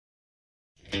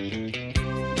Cheers!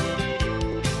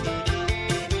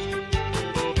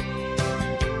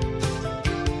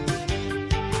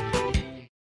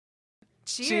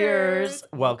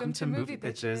 Welcome to Movie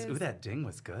Bitches. Ooh, that ding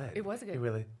was good. It was good. It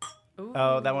really. Ooh.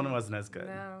 Oh, that one wasn't as good.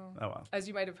 No. Oh, well. As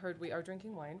you might have heard, we are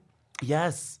drinking wine.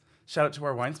 Yes. Shout out to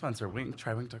our wine sponsor, Wink.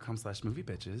 Try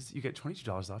wink.com/moviebitches. You get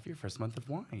 $22 off your first month of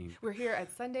wine. We're here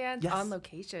at Sundance on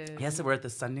location. Yes, so we're at the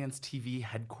Sundance TV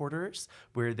headquarters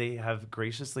where they have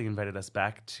graciously invited us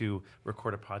back to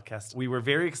record a podcast. We were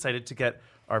very excited to get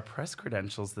our press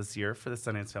credentials this year for the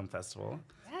Sundance Film Festival.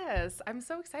 Yes, I'm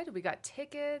so excited. We got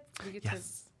tickets. We get to,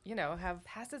 have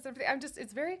passes and everything.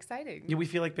 It's very exciting. Yeah, we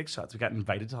feel like big shots. We got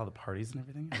invited to all the parties and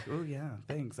everything. Like, oh, yeah,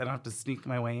 thanks. I don't have to sneak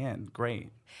my way in. Great.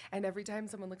 And every time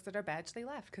someone looks at our badge, they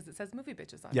laugh because it says Movie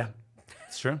Bitches on it. Yeah,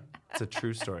 it's true. It's a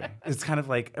true story. It's kind of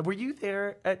like, were you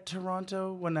there at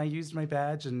Toronto when I used my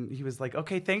badge? And he was like,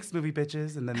 okay, thanks, Movie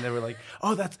Bitches. And then they were like,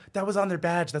 oh, that was on their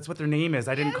badge. That's what their name is.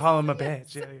 I didn't call them a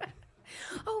badge. Yeah.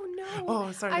 Oh, no.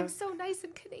 Oh, sorry. I'm so nice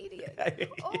and Canadian.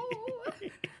 Oh.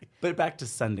 But back to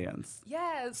Sundance.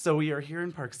 Yes. So we are here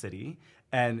in Park City,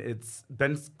 and it's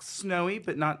been snowy,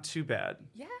 but not too bad.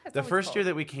 Yeah. The first year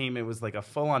that we came, it was like a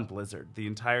full-on blizzard the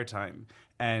entire time.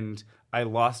 And I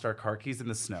lost our car keys in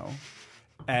the snow.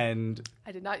 And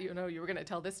I did not know you were going to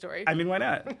tell this story. I mean, why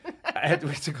not?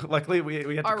 Luckily,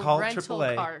 we had to call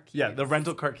AAA. Car keys. Yeah, the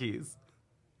rental car keys.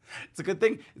 It's a good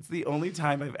thing. It's the only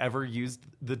time I've ever used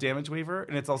the damage waiver,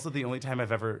 and it's also the only time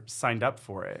I've ever signed up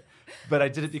for it. But I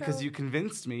did it because you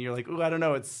convinced me. You're like, oh, I don't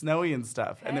know, it's snowy and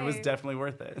stuff. And it was definitely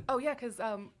worth it. Oh, yeah, because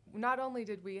not only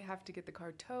did we have to get the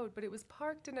car towed, but it was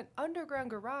parked in an underground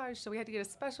garage, so we had to get a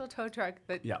special tow truck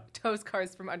that tows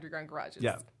cars from underground garages.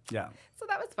 Yeah. So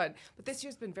that was fun. But this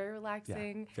year's been very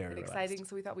relaxing very and exciting,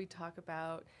 so we thought we'd talk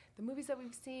about the movies that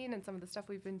we've seen and some of the stuff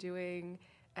we've been doing,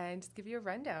 and just give you a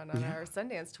rundown on our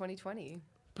Sundance 2020.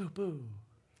 Boo boo.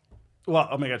 Well,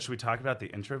 oh my God, should we talk about the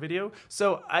intro video?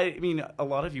 So, I mean, a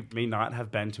lot of you may not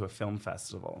have been to a film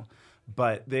festival,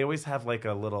 but they always have like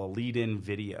a little lead-in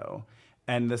video.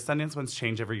 And the Sundance ones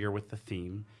change every year with the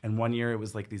theme. And one year it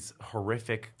was like these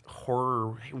horrific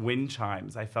horror wind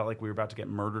chimes. I felt like we were about to get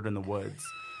murdered in the woods.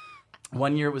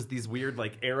 One year it was these weird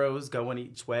like arrows going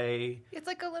each way. It's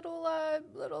like a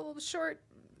little short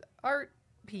art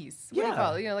piece. What do you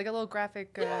call it? You know, like a little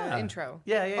graphic intro.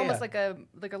 Yeah. Almost like a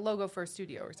logo for a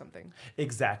studio or something.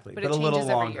 Exactly. But a little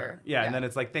longer. Every year. Yeah, and then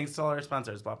it's like, thanks to all our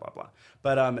sponsors, blah, blah, blah.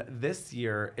 But this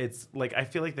year, it's like, I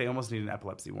feel like they almost need an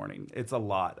epilepsy warning. It's a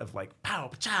lot of like, pow,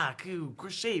 pa-cha, coo,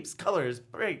 shapes, colors,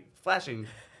 bright, flashing.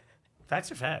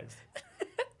 Facts are facts.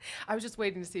 I was just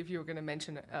waiting to see if you were going to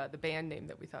mention the band name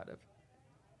that we thought of.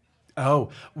 Oh,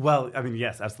 well, I mean,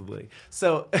 yes, absolutely.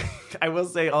 So I will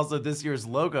say also this year's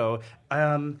logo, I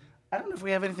don't know if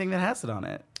we have anything that has it on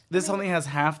it. This only has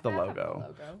half the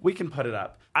logo. We can put it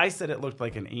up. I said it looked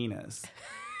like an anus.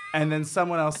 And then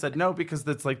someone else said, no, because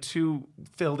it's like too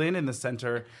filled in the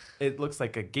center. It looks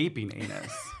like a gaping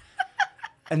anus.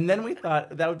 And then we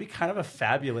thought that would be kind of a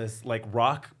fabulous like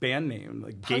rock band name.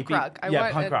 Like punk gaping, rock. I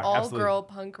want punk an rock, all-girl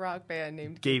punk rock band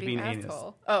named Gaping Anus.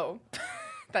 Anus. Oh.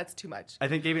 That's too much. I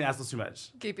think gaping ass was too much.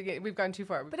 We've gone too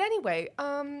far. But anyway,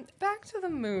 back to the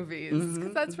movies,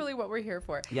 because that's really what we're here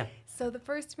for. Yeah. So the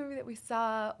first movie that we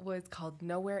saw was called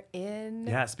Nowhere In.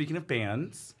 Yeah, speaking of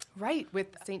bands. Right, with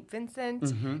St.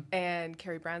 Vincent and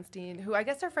Carrie Brownstein, who I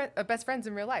guess are best friends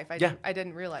in real life. I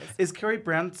didn't realize. Is Carrie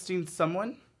Brownstein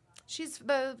someone? She's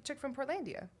the chick from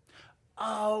Portlandia.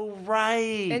 Oh,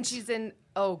 right. And she's in,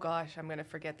 oh gosh, I'm going to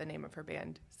forget the name of her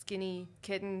band. Skinny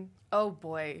Kitten. Oh,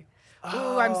 boy.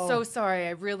 Oh, I'm so sorry.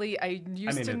 I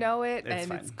used to know it,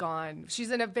 and it's gone.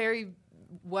 She's in a very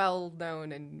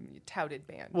well-known and touted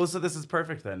band. Well, so this is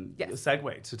perfect then. Yes. A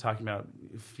segue to talking about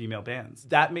female bands.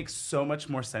 That makes so much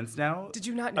more sense now. Did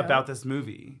you not know? About this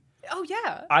movie. Oh,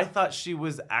 yeah. I thought she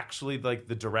was actually like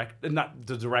not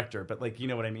the director, but like, you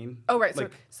know what I mean? Oh, right.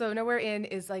 Like, so Nowhere In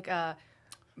is like a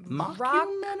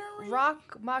mockumentary?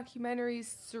 rock mockumentary,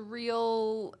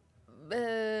 surreal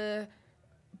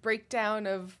breakdown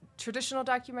of traditional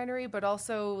documentary, but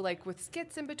also like with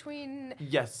skits in between.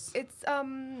 Yes. It's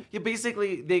Yeah,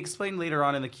 basically they explained later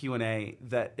on in the Q&A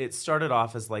that it started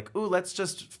off as like, ooh, let's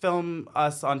just film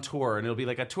us on tour and it'll be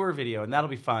like a tour video and that'll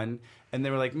be fun. And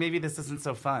they were like, maybe this isn't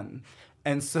so fun.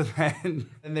 And so then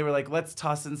they were like, let's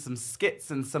toss in some skits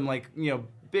and some like, you know,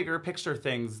 bigger picture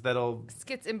things that'll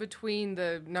skits in between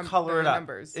the color it up.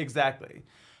 Numbers. Exactly.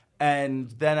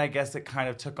 And then I guess it kind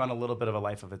of took on a little bit of a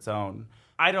life of its own.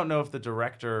 I don't know if the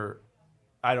director,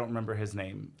 I don't remember his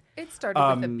name. It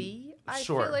started with a B. I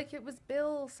sure. feel like it was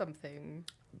Bill something.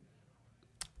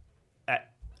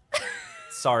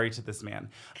 sorry to this man.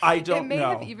 I don't know. It may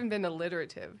have even been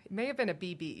alliterative. It may have been a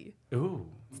BB. Ooh.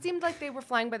 It seemed like they were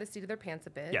flying by the seat of their pants a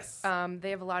bit. Yes. They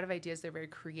have a lot of ideas. They're very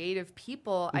creative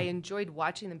people. I enjoyed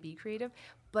watching them be creative,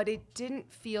 but it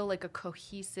didn't feel like a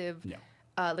cohesive,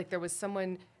 like there was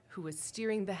someone who was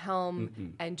steering the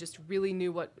helm and just really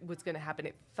knew what was going to happen.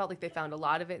 It felt like they found a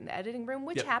lot of it in the editing room,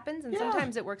 which happens, and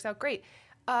sometimes it works out great.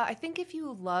 I think if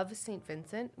you love St.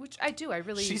 Vincent, which I do, I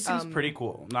really... She seems pretty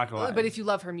cool, not gonna lie. But if you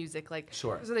love her music, like...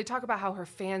 Sure. So they talk about how her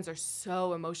fans are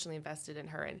so emotionally invested in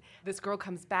her, and this girl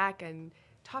comes back and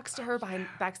talks to her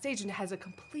backstage and has a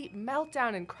complete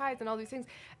meltdown and cries and all these things,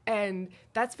 and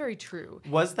that's very true.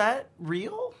 Was that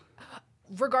real?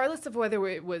 Regardless of whether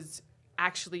it was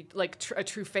actually like a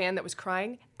true fan that was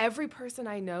crying, every person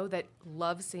I know that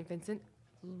loves St. Vincent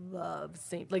loves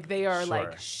Saint. Like they are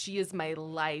like, she is my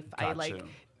life. I like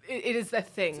it is the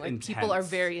thing. It's like intense. People are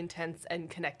very intense and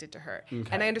connected to her. Okay.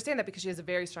 And I understand that because she has a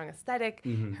very strong aesthetic.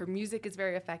 Her music is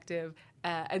very effective.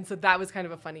 And so that was kind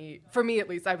of a funny, for me at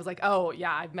least, I was like, oh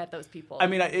yeah, I've met those people. I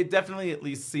mean, it definitely at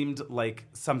least seemed like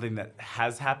something that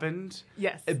has happened.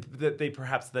 Yes. That they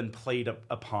perhaps then played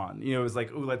upon. You know, it was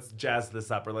like, ooh, let's jazz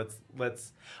this up, or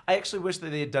let's. I actually wish that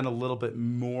they had done a little bit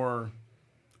more,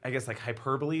 I guess, like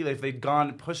hyperbole. If they'd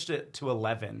pushed it to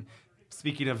 11.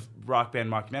 Speaking of rock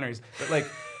band mockumentaries, but like,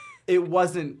 it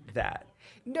wasn't that.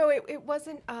 No, it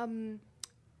wasn't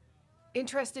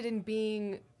interested in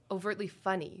being overtly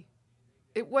funny.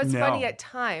 It was funny at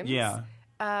times. Yeah.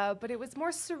 But it was more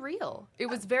surreal. It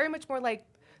was very much more like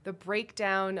the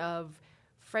breakdown of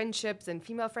friendships and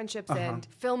female friendships and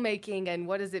filmmaking and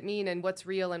what does it mean and what's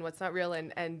real and what's not real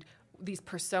and these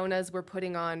personas we're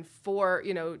putting on for,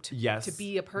 you know, to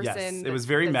be a person. Yes. It was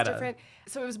very meta. Different.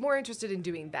 So I was more interested in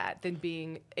doing that than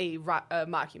being a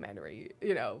mockumentary,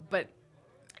 you know, but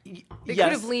it could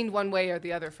have leaned one way or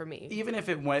the other for me. Even if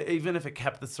it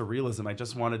kept the surrealism, I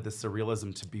just wanted the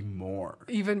surrealism to be more.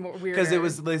 Even more weird. Because it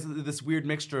was this weird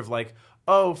mixture of like,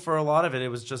 oh, for a lot of it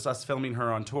was just us filming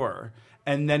her on tour.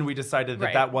 And then we decided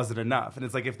that wasn't enough. And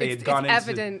it's like if they had gone into... It's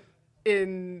evident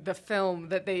in the film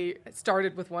that they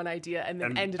started with one idea and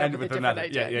then ended up with a different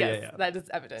idea. Yes, that is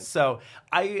evident. So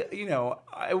I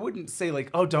wouldn't say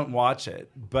like, oh, don't watch it,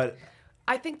 but...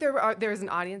 I think there is an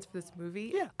audience for this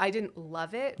movie. Yeah. I didn't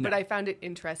love it, but I found it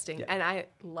interesting, and I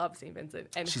love St. Vincent.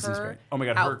 And she seems great. Oh my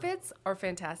God, outfits are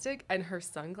fantastic, and her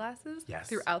sunglasses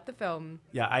throughout the film.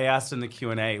 Yeah, I asked in the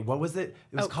Q&A, what was it?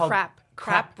 It was called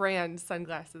Crap brand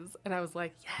sunglasses, and I was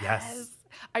like, yes.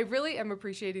 I really am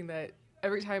appreciating that.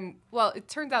 Every time, it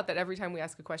turns out that every time we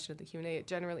ask a question at the Q&A, it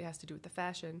generally has to do with the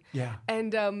fashion. Yeah.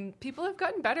 And people have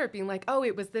gotten better at being like, oh,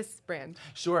 it was this brand.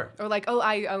 Sure. Or like, oh,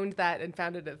 I owned that and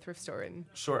found it at a thrift store.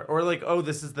 Sure. Or like, oh,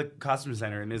 this is the costume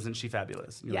designer, and isn't she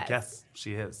fabulous? And you're like, yes,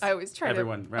 she is. I always try to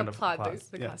applaud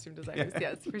the costume designers.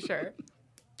 Yes, for sure.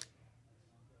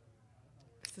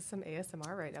 This is some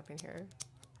ASMR right up in here.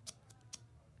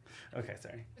 Okay,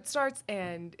 sorry. It starts,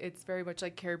 and it's very much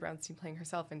like Carrie Brownstein playing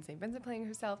herself and St. Vincent playing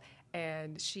herself,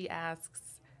 and she asks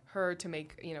her to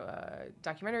make, a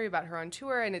documentary about her on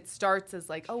tour, and it starts as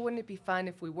like, oh, wouldn't it be fun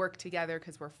if we worked together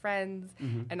because we're friends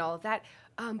and all of that.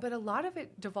 But a lot of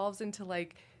it devolves into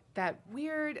like that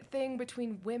weird thing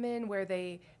between women where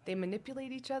they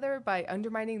manipulate each other by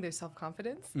undermining their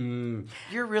self-confidence.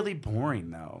 You're really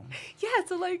boring, though. Yeah,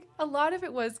 so like a lot of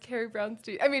it was Carrie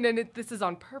Brownstein. I mean, and this is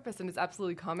on purpose and is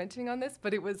absolutely commenting on this,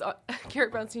 but it was Carrie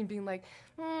Brownstein being like,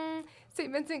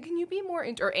 St. Vincent, can you be more,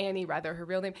 or Annie rather, her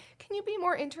real name, can you be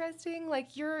more interesting? Like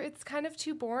it's kind of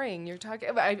too boring. You're talking,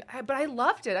 but I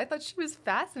loved it. I thought she was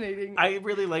fascinating. I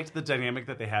really liked the dynamic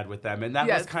that they had with them. And that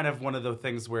was kind of one of the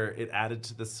things where it added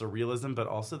to the surrealism, but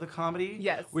also the comedy.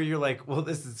 Yes. Where you're like, well,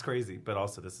 this is crazy, but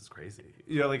also this is crazy.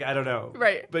 Like, I don't know.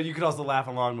 Right. But you could also laugh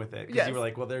along with it because you were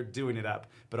like, well, they're doing it up,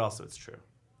 but also it's true.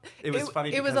 It was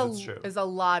funny because it's true. It was a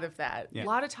lot of that. Yeah. A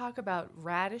lot of talk about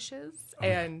radishes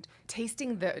and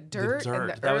tasting the dirt and the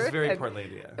earth. That was very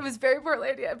Portlandia. It was very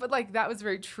Portlandia, but like that was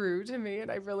very true to me,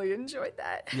 and I really enjoyed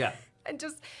that. Yeah. And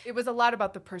just, it was a lot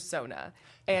about the persona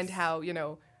and how,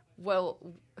 well,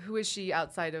 who is she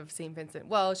outside of St. Vincent?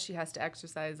 Well, she has to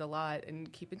exercise a lot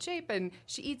and keep in shape, and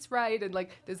she eats right, and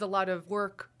like there's a lot of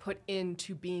work put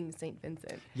into being St.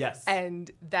 Vincent. Yes.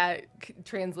 And that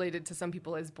translated to some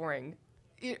people as boring.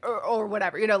 Or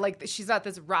whatever, like she's not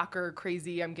this rocker,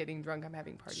 crazy, I'm getting drunk, I'm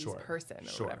having parties person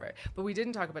or whatever. But we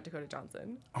didn't talk about Dakota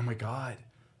Johnson. Oh my God.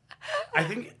 I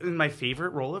think in my favorite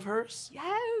role of hers,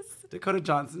 yes, Dakota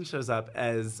Johnson shows up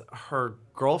as her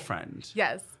girlfriend.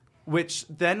 Yes. Which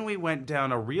then we went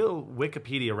down a real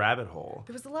Wikipedia rabbit hole.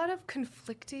 There was a lot of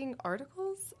conflicting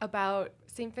articles about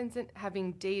St. Vincent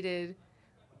having dated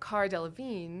Cara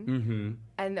Delevingne,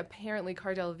 and apparently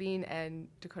Cara Delevingne and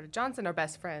Dakota Johnson are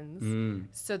best friends.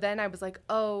 So then I was like,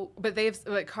 oh, but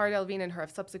Cara Delevingne and her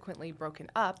have subsequently broken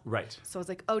up. Right. So I was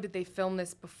like, oh, did they film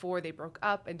this before they broke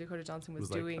up? And Dakota Johnson was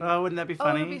doing. Like, oh, wouldn't that be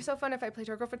funny? Oh, it would be so fun if I played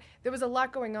her girlfriend. There was a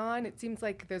lot going on. It seems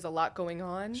like there's a lot going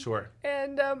on. Sure.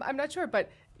 And I'm not sure,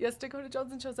 but yes, Dakota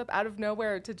Johnson shows up out of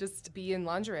nowhere to just be in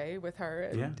lingerie with her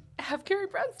and have Carrie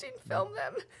Brownstein film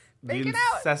them. Make it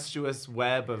out. The incestuous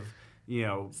web of,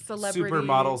 Celebrity.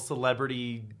 supermodel,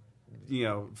 celebrity,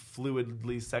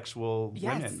 fluidly sexual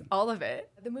women. Yes, all of it.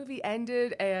 The movie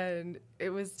ended, and it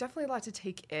was definitely a lot to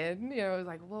take in. It was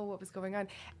like, whoa, what was going on?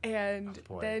 And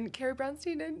then Carrie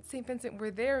Brownstein and St. Vincent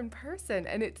were there in person,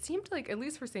 and it seemed like, at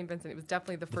least for St. Vincent, it was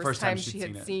definitely the first time she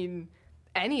had seen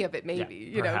any of it,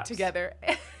 maybe, together.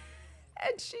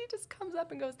 And she just comes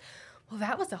up and goes, well,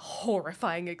 that was a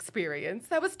horrifying experience.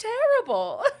 That was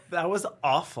terrible. That was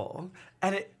awful.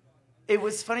 And it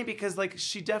was funny because, like,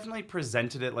 she definitely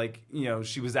presented it like,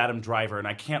 she was Adam Driver and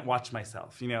I can't watch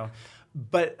myself,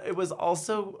 But it was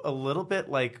also a little bit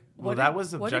like, that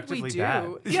was objectively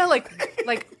bad. Yeah,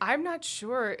 like I'm not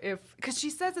sure because she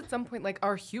says at some point, like,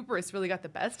 our hubris really got the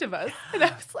best of us. And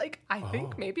I was like, I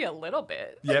think maybe a little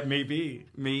bit. Yeah, maybe.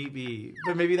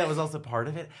 But maybe that was also part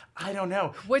of it. I don't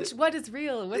know. What is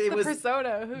real? What's the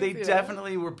persona? They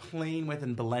definitely were playing with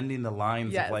and blending the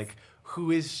lines of, like,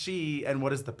 who is she and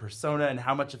what is the persona and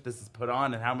how much of this is put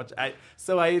on and how much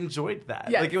so I enjoyed that.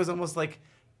 Yes. Like, it was almost like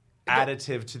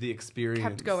additive to the experience.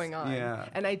 Kept going on. Yeah.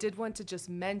 And I did want to just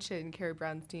mention Carrie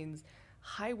Brownstein's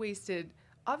high-waisted,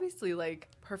 obviously, like,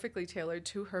 perfectly tailored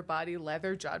to her body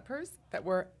leather jodhpurs that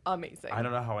were amazing. I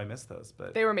don't know how I missed those,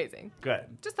 but they were amazing. Good.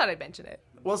 Just thought I'd mention it.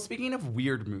 Well, speaking of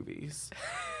weird movies.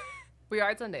 We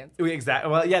are at Sundance.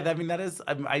 Exactly. Well, yeah, I mean, that is,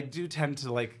 I do tend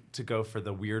to go for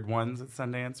the weird ones at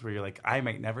Sundance where you're like, I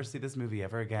might never see this movie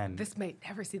ever again. This might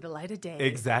never see the light of day.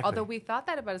 Exactly. Although we thought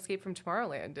that about Escape from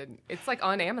Tomorrowland, and it's like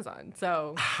on Amazon,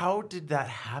 so. How did that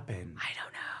happen? I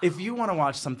don't know. If you want to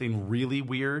watch something really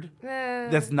weird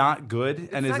that's not good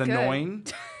and is annoying.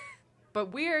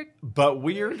 But weird,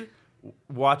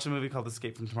 watch a movie called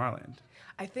Escape from Tomorrowland.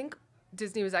 I think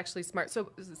Disney was actually smart.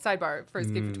 So, sidebar for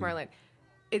Escape from Tomorrowland.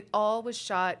 It all was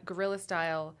shot guerrilla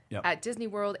style at Disney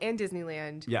World and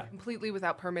Disneyland, completely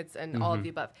without permits and all of the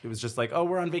above. It was just like, oh,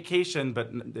 we're on vacation, but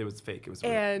it was fake. It was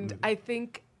weird. And I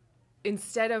think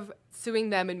instead of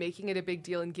suing them and making it a big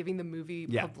deal and giving the movie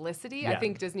publicity, I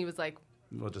think Disney was like,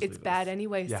 it's bad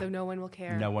anyway, so no one will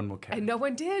care. No one will care. And no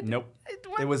one did. Nope.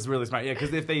 It was really smart. Yeah,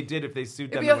 because if they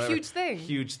sued them, it'd be a huge thing.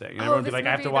 Huge thing. And everyone would be like,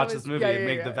 I have to watch this movie and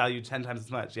make the value 10 times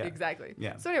as much. Yeah. Exactly.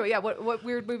 Yeah. So anyway, what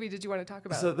weird movie did you want to talk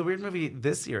about? So the weird movie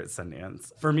this year at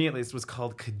Sundance, for me at least, was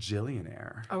called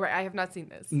Kajillionaire. Oh, right. I have not seen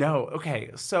this. No.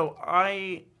 Okay. So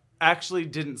I actually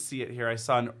didn't see it here. I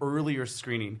saw an earlier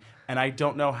screening, and I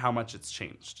don't know how much it's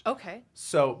changed. Okay.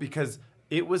 So, because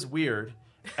it was weird,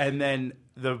 and then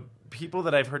the people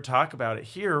that I've heard talk about it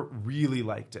here really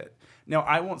liked it. Now,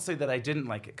 I won't say that I didn't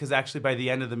like it, because actually by the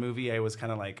end of the movie, I was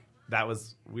kind of like, that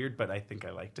was weird, but I think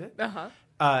I liked it.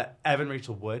 Evan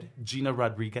Rachel Wood, Gina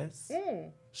Rodriguez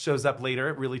shows up later.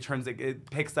 It really it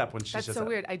picks up when she shows up. That's so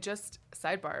weird. I just,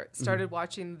 sidebar, started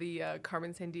watching the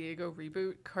Carmen Sandiego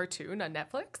reboot cartoon on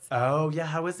Netflix. Oh, yeah.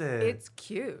 How is it? It's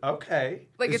cute. Okay.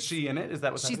 Like, is she in it? Is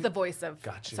that what's happening? She's the voice of...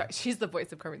 Gotcha. Sorry, she's the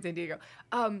voice of Carmen Sandiego.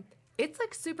 It's,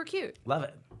 like, super cute. Love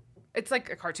it. It's like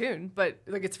a cartoon, but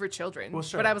like it's for children. Well,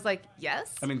 sure. But I was like,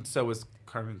 yes. I mean, so was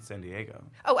Carmen Sandiego.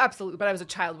 Oh, absolutely. But I was a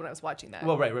child when I was watching that.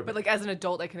 Well, right. But like as an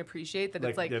adult, I can appreciate that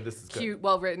it's like this is cute,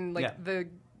 well written. Like the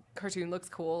cartoon looks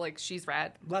cool. Like she's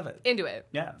rad. Love it. Into it.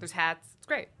 Yeah. There's hats. It's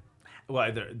great. Well,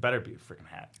 it better be a freaking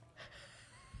hat.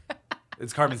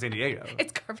 It's Carmen Sandiego.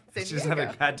 It's Carmen Sandiego. She just had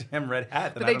a goddamn red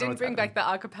hat. But they didn't bring back the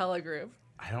a cappella groove.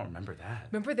 I don't remember that.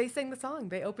 Remember, they sang the song.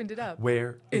 They opened it up.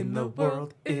 Where in the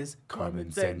world is Carmen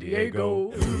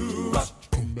Sandiego?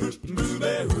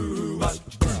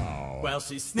 Well,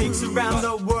 she sneaks around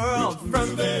the world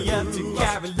from Kiev to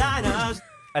Carolina.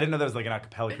 I didn't know that was like an a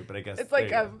cappella group, but I guess it's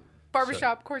like a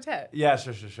barbershop quartet. Yeah,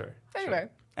 sure.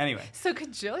 Anyway. So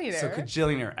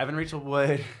Kajillionaire. Evan Rachel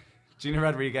Wood, Gina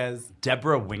Rodriguez,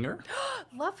 Deborah Winger.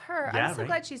 Love her. Yeah, I'm so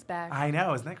glad she's back. I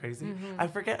know. Isn't that crazy? Mm-hmm. I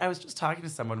forget. I was just talking to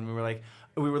someone and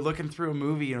we were looking through a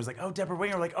movie and it was like, oh, Deborah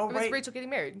Winger. We're like, oh, it right. was Rachel Getting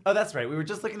Married. Oh, that's right. We were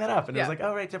just looking that up and it was like,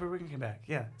 oh, right. Deborah Winger came back.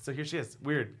 Yeah. So here she is.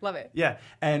 Weird. Love it. Yeah.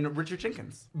 And Richard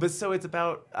Jenkins. But so it's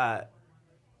about...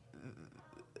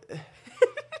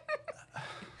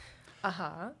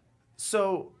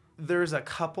 So there's a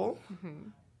couple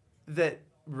that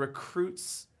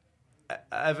recruits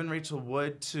Evan Rachel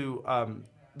Wood to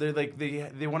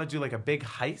they want to do like a big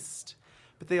heist,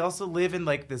 but they also live in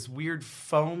like this weird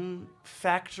foam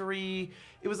factory.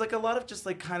 It was like a lot of just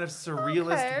like kind of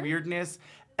surrealist weirdness.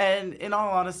 And in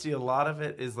all honesty, a lot of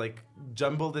it is like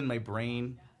jumbled in my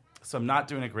brain. So I'm not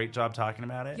doing a great job talking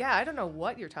about it. Yeah, I don't know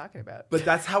what you're talking about. But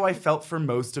that's how I felt for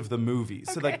most of the movie.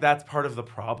 So like that's part of the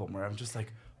problem where I'm just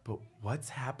like, but what's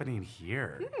happening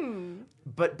here?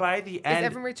 But by the end,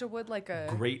 is Evan Rachel Wood like a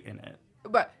great in it?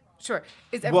 But sure,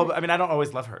 well, I mean, I don't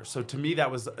always love her. So to me,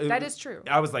 that is true.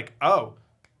 I was like, oh,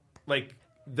 like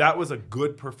that was a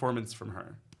good performance from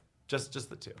her. Just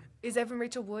the two. Is Evan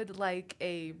Rachel Wood like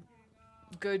a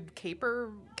good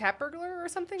cat burglar or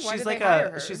something? Why She's did they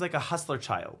hire her? She's like a hustler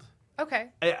child. Okay.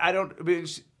 I mean,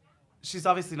 she's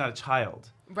obviously not a child.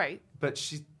 Right. But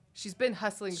she's been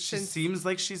hustling she since... seems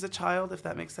like she's a child, if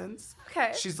that makes sense.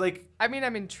 Okay. She's like... I mean,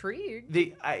 I'm intrigued.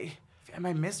 Am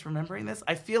I misremembering this?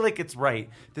 I feel like it's right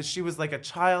that she was like a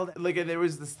child. Like there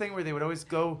was this thing where they would always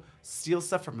go steal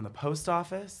stuff from the post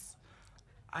office.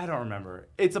 I don't remember.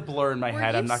 It's a blur in my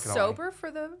head. I'm not going to lie. Were you sober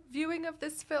for the viewing of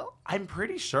this film? I'm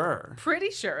pretty sure. Pretty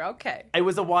sure. Okay. It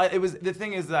was a while. The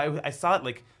thing is that I saw it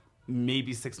like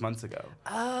maybe 6 months ago.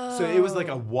 Oh. So it was like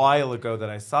a while ago that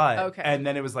I saw it. Okay. And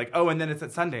then it was like, and then it's at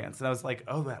Sundance. And I was like,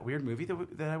 that weird movie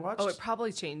that I watched? Oh, it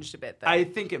probably changed a bit then. I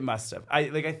think it must have.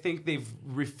 I think they've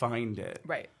refined it.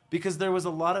 Right. Because there was a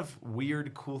lot of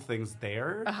weird, cool things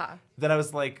there Uh-huh. that I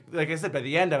was like I said, by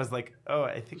the end, I was like,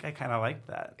 I think I kind of liked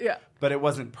that. Yeah. But it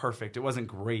wasn't perfect. It wasn't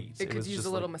great. It could was use just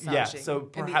a little like, massaging. Yeah, so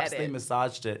perhaps they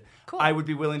massaged it. Cool. I would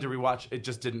be willing to rewatch. It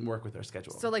just didn't work with their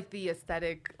schedule. So like the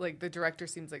aesthetic, like the director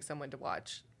seems like someone to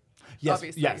watch. Yes,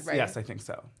 obviously, yes, right? yes, I think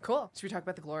so. Cool. Should we talk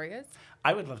about the Glorias?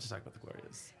 I would love to talk about the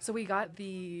Glorias. So we got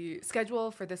the schedule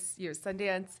for this year's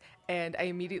Sundance, and I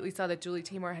immediately saw that Julie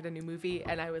Taymor had a new movie,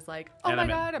 and I was like, oh my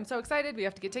God, I'm so excited. We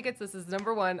have to get tickets. This is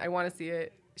number one. I want to see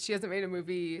it. She hasn't made a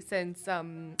movie since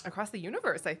Across the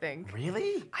Universe, I think.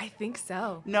 Really? I think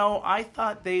so. No, I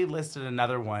thought they listed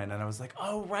another one, and I was like,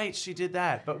 oh, right, she did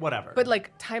that, but whatever. But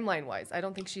like timeline-wise, I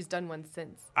don't think she's done one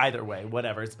since. Either way,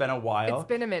 whatever. It's been a while. It's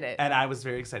been a minute. And I was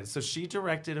very excited. So she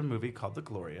directed a movie called The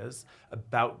Glorias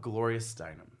about Gloria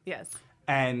Steinem. Yes.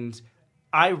 And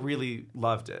I really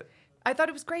loved it. I thought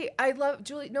it was great. I love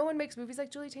Julie. No one makes movies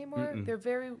like Julie Taymor. Mm-mm. They're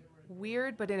very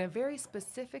weird, but in a very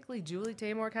specifically Julie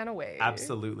Taymor kind of way.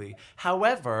 Absolutely.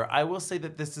 However, I will say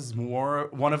that this is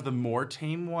one of the more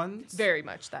tame ones. Very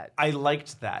much that. I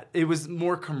liked that. It was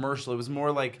more commercial. It was more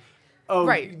like,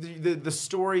 right. the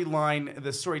storyline,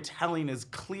 the storytelling is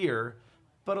clear,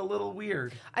 but a little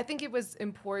weird. I think it was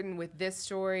important with this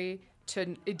story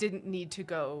it didn't need to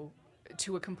go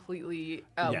to a completely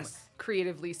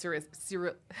creatively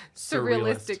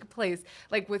surrealistic place.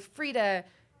 Like with Frida,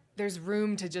 there's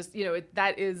room to just,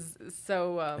 that is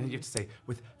so... and you have to say,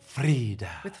 with Frida.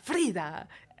 With Frida.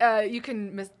 You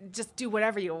can just do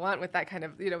whatever you want with that kind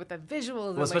of, with the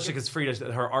visuals. Well, especially because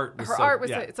Frida, her art was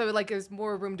so like there's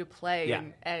more room to play. Yeah.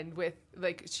 And with,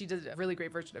 like, she does a really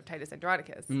great version of Titus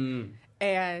Andronicus.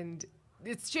 And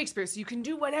it's Shakespeare, so you can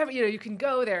do whatever, you can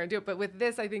go there and do it. But with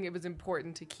this, I think it was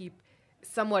important to keep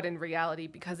somewhat in reality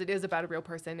because it is about a real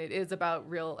person. It is about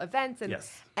real events.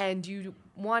 And you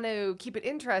want to keep it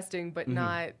interesting, but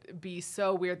not be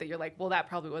so weird that you're like, well, that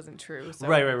probably wasn't true. So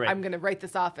right. I'm going to write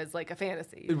this off as like a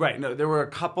fantasy. Right. No, there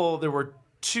were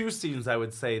two scenes I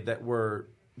would say that were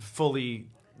fully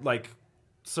like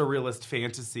surrealist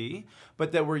fantasy,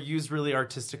 but that were used really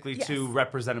artistically to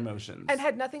represent emotions. And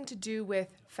had nothing to do with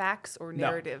facts or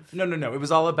narrative. No. It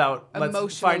was all about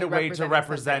let's find a way to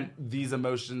represent something. These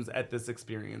emotions at this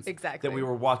experience. Exactly. That we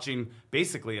were watching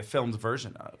basically a filmed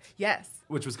version of. Yes.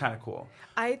 Which was kind of cool.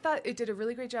 I thought it did a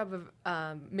really great job of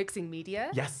mixing media.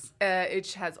 Yes.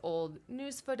 It has old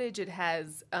news footage. It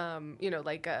has,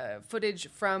 footage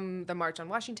from the March on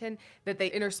Washington that they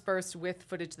interspersed with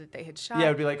footage that they had shot. Yeah, it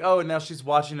would be like, and now she's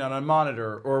watching it on a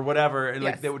monitor or whatever. And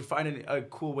like they would find a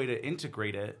cool way to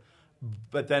integrate it.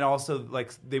 But then also,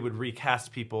 like, they would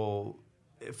recast people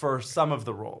for some of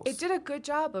the roles. It did a good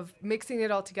job of mixing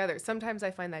it all together. Sometimes I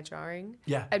find that jarring.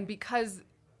 Yeah. And because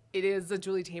it is a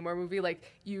Julie Taymor movie, like,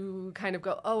 you kind of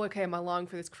go, oh, okay, I'm along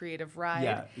for this creative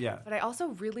ride. Yeah. But I also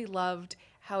really loved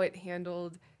how it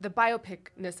handled the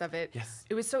biopicness of it. Yes.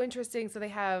 It was so interesting. So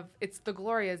it's the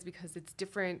Glorias because it's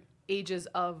different ages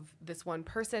of this one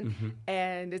person,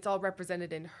 and it's all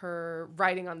represented in her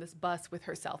riding on this bus with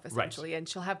herself, essentially. Right. And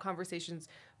she'll have conversations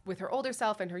with her older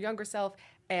self and her younger self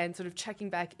and sort of checking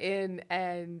back in.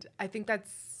 And I think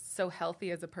that's so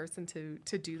healthy as a person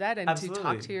to do that and to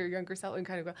talk to your younger self and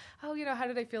kind of go, oh, how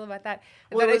did I feel about that?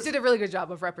 And then it did a really good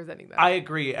job of representing that. I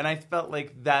agree. And I felt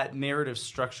like that narrative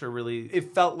structure really,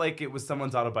 it felt like it was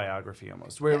someone's autobiography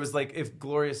almost, where it was like if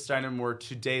Gloria Steinem were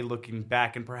today looking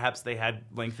back and perhaps they had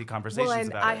lengthy conversations about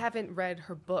it. Well, and I haven't read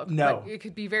her book. No. But it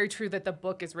could be very true that the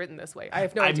book is written this way. I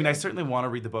have no idea. I mean, I certainly want to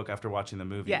read the book after watching the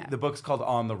movie. Yeah. The book's called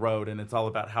On the Road, and it's all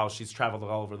about how she's traveled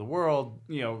all over the world,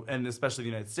 and especially the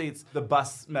United States. The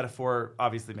bus metaphor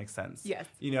obviously makes sense. Yes.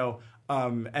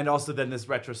 And also then this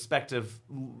retrospective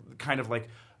kind of like,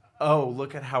 oh,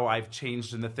 look at how I've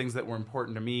changed and the things that were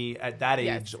important to me at that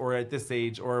age or at this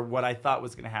age or what I thought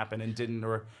was going to happen and didn't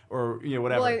or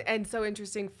whatever. Well, and so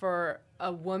interesting for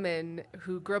a woman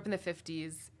who grew up in the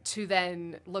 50s to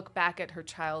then look back at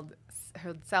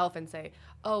herself and say,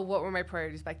 oh, what were my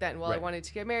priorities back then? Well, I wanted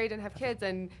to get married and have kids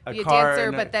and be a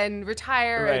dancer, but then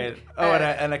retire. Right.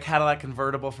 And a Cadillac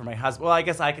convertible for my husband. Well, I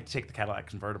guess I could take the Cadillac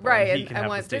convertible. Right. And he can I have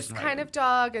want the this kind of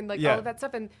dog and all of that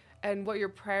stuff and what your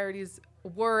priorities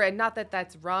were, and not that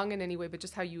that's wrong in any way, but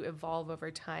just how you evolve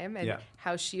over time and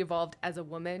how she evolved as a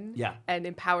woman and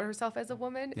empowered herself as a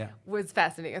woman was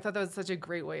fascinating. I thought that was such a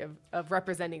great way of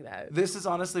representing that. This is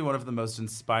honestly one of the most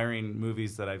inspiring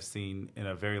movies that I've seen in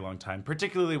a very long time,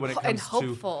 particularly when it comes and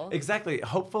hopeful. Exactly,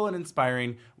 hopeful and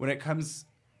inspiring when it comes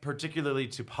particularly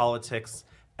to politics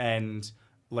and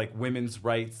like women's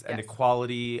rights and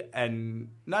equality, and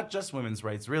not just women's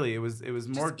rights, really. It was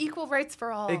more just equal rights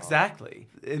for all. Exactly.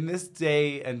 In this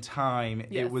day and time,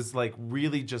 it was like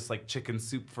really just like chicken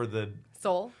soup for the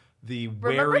soul. The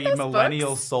wary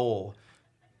millennial soul.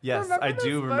 Yes, I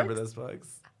do remember those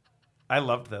books. I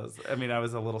loved those. I mean, I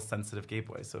was a little sensitive gay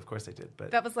boy, so of course I did.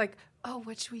 But that was like, oh,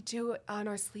 what should we do on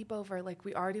our sleepover? Like,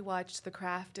 we already watched The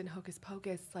Craft and Hocus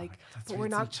Pocus. Like, but we're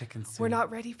not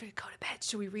ready to go to bed.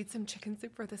 Should we read some Chicken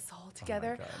Soup for the Soul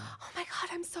together? Oh my god,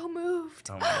 I'm so moved.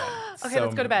 Oh my god. Okay,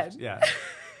 let's go to bed. Yeah.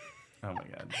 Oh my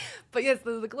god. But yes,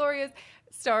 the Glorias,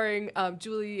 starring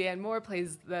Julianne Moore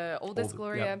plays the oldest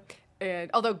Gloria. Yeah.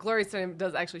 And although Gloria Steinem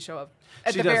does actually show up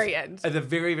at the very end. At the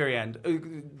very, very end.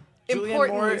 Julianne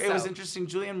Moore, it was interesting.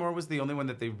 Julianne Moore was the only one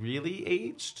that they really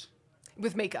aged.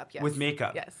 With makeup, yes. With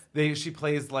makeup. Yes. She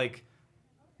plays like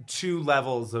 2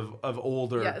 levels of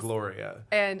older Gloria.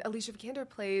 And Alicia Vikander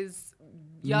plays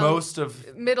young,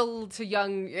 middle to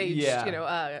young age,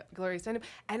 Gloria Steinem.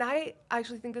 And I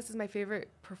actually think this is my favorite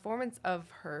performance of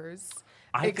hers.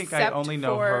 I think I only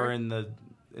know her in the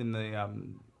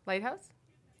Lighthouse?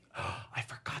 I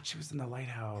forgot she was in The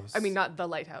Lighthouse. I mean, not The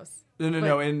Lighthouse.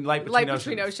 No, in Light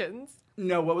Between Oceans.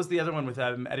 No, what was the other one with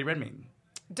Eddie Redmayne?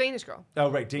 Danish Girl. Oh,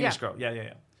 right, Danish Girl.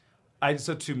 Yeah.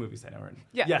 So 2 movies I know her in.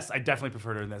 Yeah. Yes, I definitely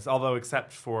preferred her in this, although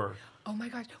except for... Oh my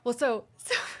gosh.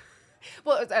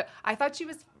 Well, I thought she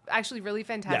was actually really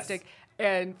fantastic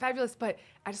and fabulous, but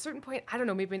at a certain point, I don't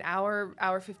know, maybe an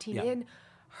hour 15 in,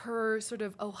 her sort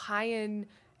of Ohioan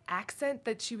accent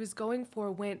that she was going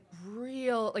for went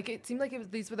real, like it seemed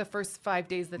like these were the first 5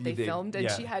 days that they filmed,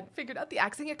 and she hadn't figured out the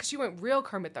accent yet because she went real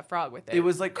Kermit the Frog with it. It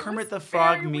was like Kermit the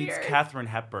Frog meets Katharine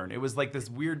Hepburn. It was like this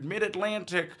weird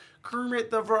mid-Atlantic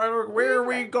Kermit the Frog. Where are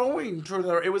we going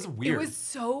to? It was weird. It was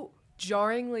so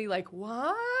jarringly like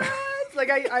what? Like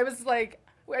I was like.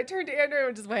 I turned to Andrew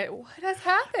and just went, what has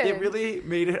happened? It really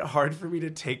made it hard for me to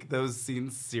take those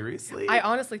scenes seriously. I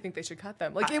honestly think they should cut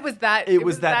them. Like, it was that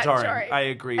jarring. I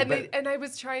agree. And I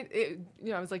was trying,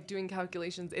 I was like doing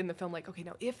calculations in the film, like, okay,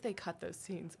 now if they cut those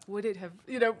scenes, would it have,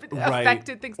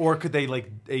 affected things? Or could they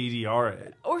like ADR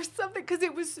it? Or something, because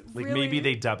it was like really... maybe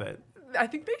they dub it. I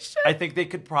think they should. I think they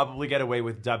could probably get away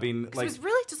with dubbing. Like, it was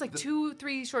really just like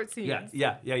 2-3 short scenes.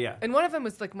 Yeah. And one of them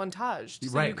was like montaged.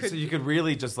 So you could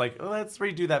really just like, let's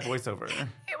redo that voiceover.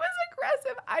 It was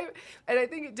aggressive. And I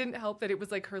think it didn't help that it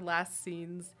was like her last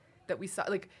scenes that we saw,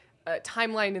 like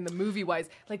timeline in the movie wise.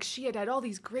 Like she had all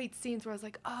these great scenes where I was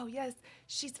like, oh yes,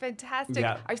 she's fantastic.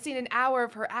 Yeah. I've seen an hour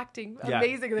of her acting,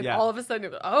 amazing. And then all of a sudden,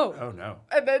 it was, oh no.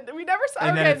 And then we never saw her.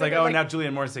 And then it's like, now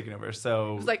Julianne Moore's taking over.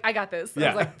 So it was like, I got this. I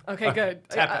was like, okay, good.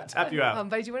 Tap you out.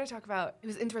 But I do want to talk about, it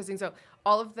was interesting. So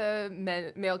all of the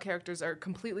male characters are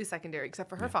completely secondary except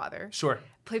for her father. Sure.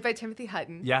 Played by Timothy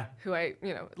Hutton. Yeah. Who I,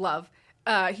 love.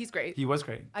 He's great. He was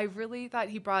great. I really thought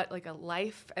he brought like a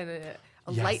life and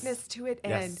a lightness to it,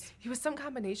 and he was some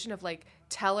combination of like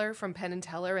Teller from Penn and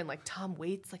Teller and like Tom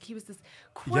Waits. Like he was this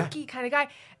quirky kind of guy,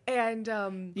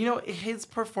 and his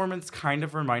performance kind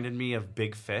of reminded me of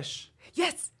Big Fish.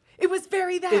 Yes, it was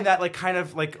very that. In that like kind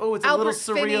of like it's Albert a little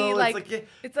surreal. Finney,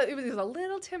 it was a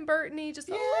little Tim Burton-y, just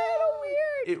a little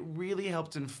weird. It really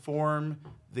helped inform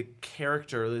the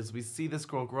character as we see this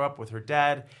girl grow up with her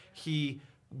dad. He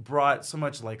brought so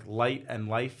much like light and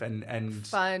life and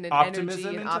fun and optimism energy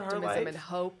and into optimism her life. and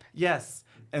hope. Yes.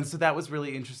 And so that was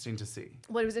really interesting to see.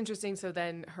 Well, it was interesting. So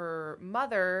then her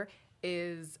mother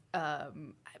is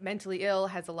mentally ill,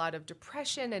 has a lot of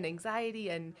depression and anxiety,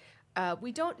 and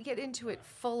we don't get into it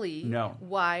fully,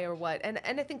 why or what, and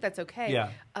I think that's okay. Yeah.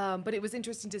 But it was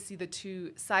interesting to see the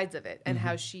two sides of it and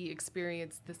how she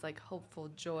experienced this like hopeful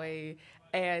joy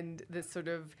and this sort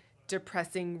of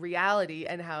depressing reality,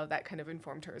 and how that kind of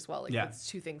informed her as well. Like it's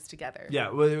two things together. Yeah.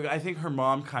 Well, I think her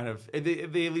mom kind of they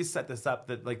at least set this up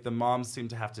that like the mom seemed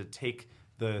to have to take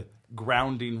the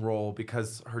grounding role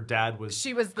because her dad was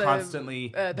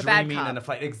constantly the dreaming bad cop. in a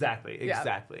fight.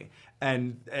 Exactly.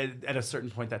 And at a certain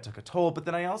point that took a toll. But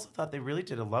then I also thought they really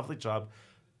did a lovely job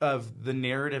of the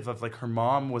narrative of like her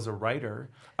mom was a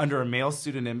writer under a male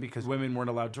pseudonym because women weren't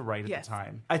allowed to write at the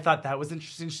time. I thought that was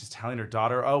interesting. She's telling her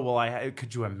daughter, "Oh, well,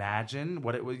 could you imagine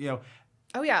what it was?"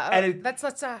 Oh yeah, and that's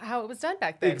how it was done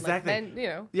back then. Exactly. Like,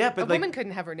 men, but a woman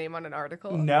couldn't have her name on an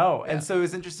article. No, and so it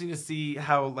was interesting to see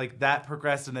how like that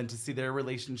progressed, and then to see their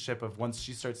relationship of once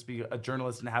she starts to be a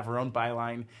journalist and have her own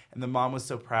byline, and the mom was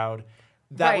so proud.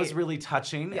 That was really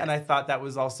touching, and I thought that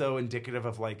was also indicative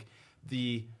of like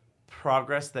the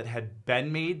progress that had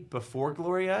been made before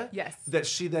Gloria. Yes. That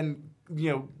she then,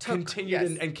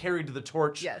 continued and carried the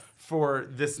torch for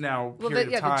this now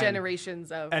period of time. The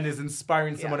generations of... And is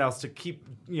inspiring someone else to keep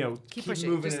pushing,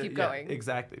 moving. Just keep going. Yeah,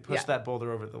 exactly. Push that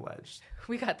boulder over the ledge.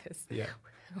 We got this. Yeah.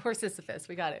 We're Sisyphus.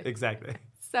 We got it. Exactly.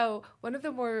 So one of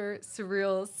the more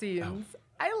surreal scenes...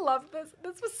 I love this.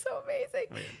 This was so amazing.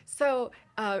 Oh, yeah. So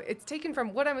it's taken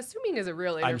from what I'm assuming is a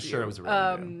real interview. I'm sure it was a real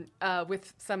interview.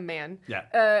 With some man. Yeah.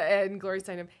 And Gloria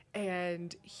Steinem.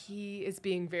 And he is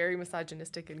being very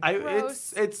misogynistic and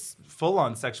gross. It's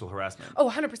full-on sexual harassment. Oh,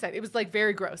 100%. It was like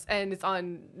very gross. And it's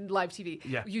on live TV.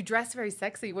 Yeah. You dress very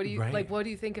sexy. What do you what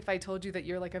do you think if I told you that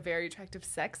you're like a very attractive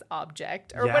sex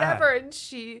object or whatever? And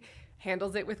she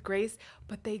handles it with grace.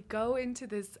 But they go into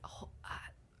this whole,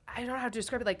 I don't know how to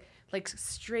describe it, like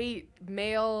straight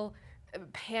male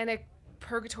panic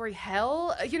purgatory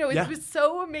hell. It was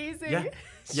so amazing. Yeah.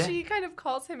 She kind of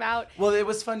calls him out. Well, it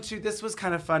was fun too. This was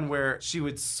kind of fun where she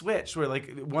would switch, where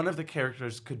like one of the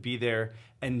characters could be there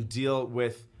and deal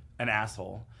with an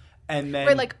asshole. And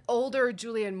then like older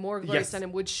Julianne Moore, Gloria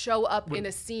Steinem would show up in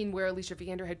a scene where Alicia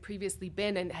Vikander had previously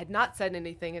been and had not said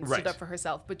anything and stood up for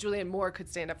herself, but Julianne Moore could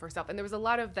stand up for herself. And there was a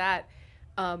lot of that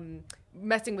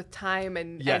messing with time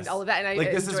and all of that. And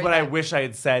this is what I wish I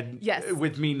had said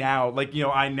with me now. Like,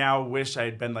 I now wish I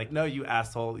had been like, no, you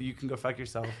asshole, you can go fuck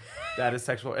yourself. That is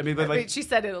sexual. I mean, but like... she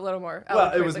said it a little more.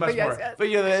 Well, it was much more. Yes. But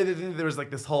there was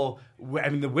like this whole,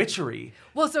 the witchery.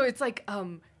 Well, so it's like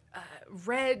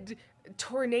red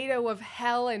tornado of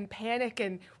hell and panic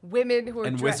and women who are...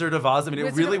 And Wizard of Oz. I mean,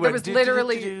 it really went...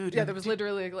 There was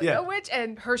literally a witch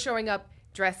and her showing up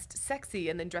dressed sexy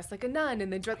and then dressed like a nun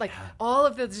and then dressed all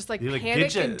of the just like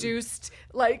panic-induced,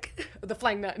 like the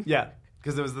flying nun. Yeah,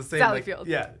 because it was the same. Sally Field.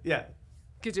 Yeah.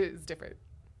 Gidget is different.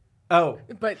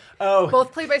 But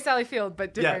both played by Sally Field,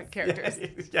 but different characters.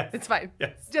 Yes. It's fine.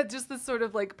 Yes. Yeah, just this sort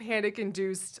of like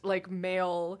panic-induced like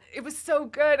male. It was so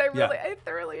good. I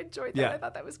thoroughly enjoyed that. I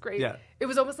thought that was great. Yeah. It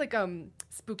was almost like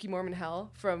Spooky Mormon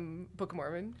Hell from Book of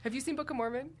Mormon. Have you seen Book of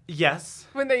Mormon? Yes.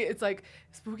 When it's like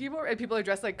Spooky Mormon and people are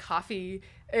dressed like coffee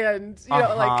and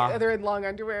like they're in long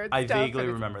underwear and stuff. I vaguely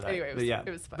remember that. Anyway, it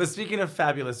was fun. But speaking of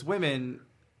fabulous women,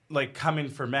 like coming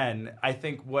for men, I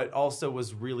think what also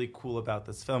was really cool about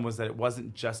this film was that it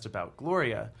wasn't just about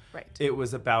Gloria. Right. It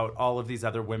was about all of these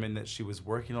other women that she was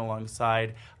working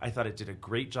alongside. I thought it did a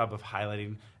great job of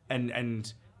highlighting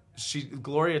and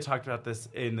Gloria talked about this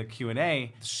in the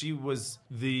Q&A. She was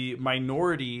the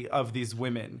minority of these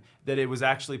women, that it was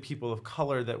actually people of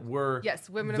color that were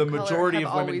women the of color majority have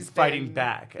of women fighting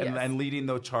back yes. and leading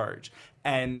the charge.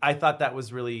 And I thought that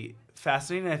was really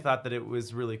fascinating. I thought that it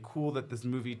was really cool that this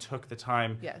movie took the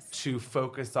time to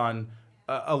focus on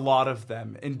a lot of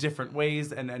them in different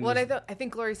ways. And I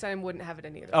think Gloria Steinem wouldn't have it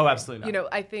any other way. Oh, absolutely not.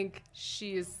 I think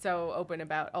she is so open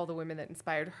about all the women that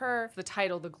inspired her. The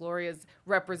title, The Glorias,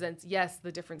 represents, yes,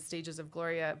 the different stages of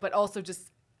Gloria, but also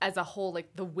just as a whole,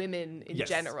 like the women in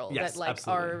general that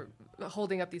are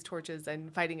holding up these torches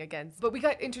and fighting against. But we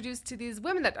got introduced to these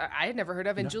women that I had never heard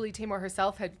of, and Julie Taymor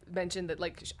herself had mentioned that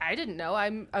I didn't know.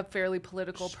 I'm a fairly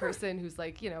political person who's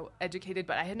educated,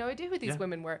 but I had no idea who these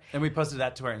women were. And we posted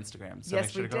that to our Instagram, so make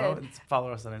sure to go and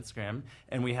follow us on Instagram.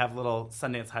 And we have little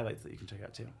Sundance highlights that you can check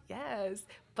out too. Yes.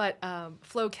 But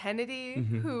Flo Kennedy,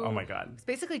 who oh my God, was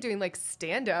basically doing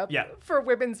stand-up for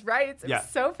women's rights. It was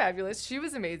so fabulous. She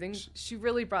was amazing. She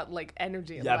really brought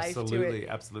energy and life to it.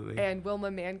 Absolutely. And Wilma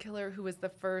Mankiller, who was the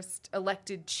first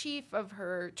elected chief of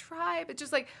her tribe. It's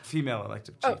just like female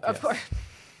elected chief. Of course.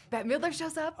 Bette Midler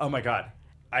shows up. Oh my God.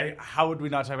 How would we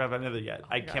not talk about Bette Midler yet?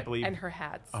 I can't believe. And her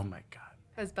hats. Oh my God.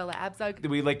 As Bella Abzug.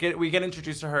 We get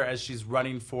introduced to her as she's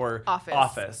running for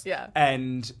office. Yeah.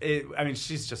 And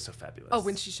she's just so fabulous. Oh,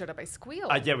 when she showed up, I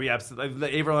squealed. Yeah, we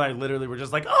absolutely. Averill and I literally were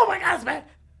just like, oh my God, it's Bette.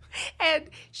 And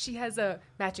she has a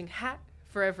matching hat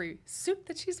for every suit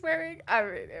that she's wearing. I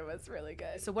mean, it was really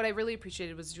good. So what I really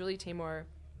appreciated was Julie Taymor.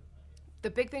 The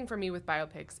big thing for me with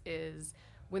biopics is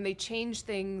when they change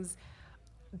things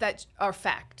that are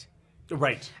fact.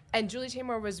 Right. And Julie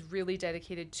Taymor was really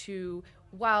dedicated to,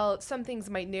 while some things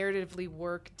might narratively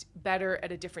work better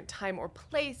at a different time or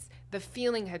place, the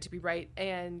feeling had to be right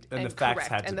and the correct. Facts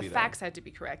had to and the be facts had to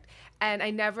be correct. And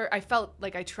I felt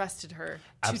like I trusted her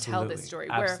to tell this story.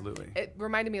 Absolutely. Where it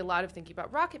reminded me a lot of thinking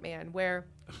about Rocket Man, where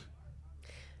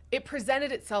it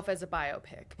presented itself as a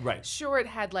biopic. Right. Sure, it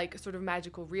had like sort of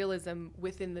magical realism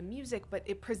within the music, but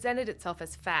it presented itself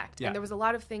as fact. Yeah. And there was a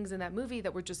lot of things in that movie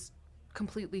that were just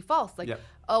completely false. Like,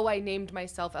 I named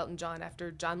myself Elton John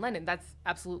after John Lennon. That's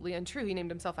absolutely untrue. He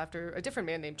named himself after a different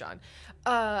man named John.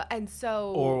 And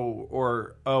so...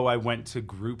 Or I went to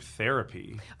group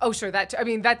therapy. Oh, sure. That's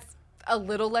a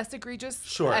little less egregious.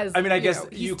 Sure. As, I guess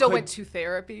he still went to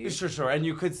therapy. Sure. And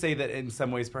you could say that in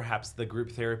some ways, perhaps the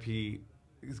group therapy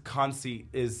conceit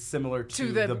is similar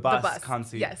to the bus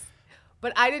conceit. Yes.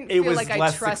 But I didn't feel like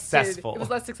I trusted. Successful. It was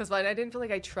less successful. And I didn't feel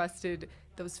like I trusted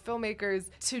those filmmakers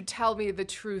to tell me the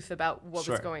truth about what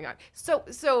was going on.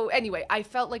 So anyway, I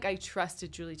felt like I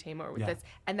trusted Julie Taymor with this.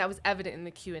 And that was evident in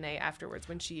the Q&A afterwards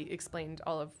when she explained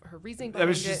all of her reasoning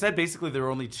behind she said basically there were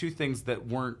only two things that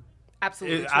weren't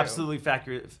absolutely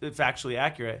factually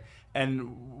accurate.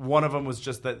 And one of them was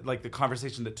just that like the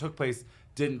conversation that took place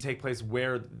didn't take place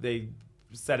where they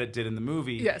said it did in the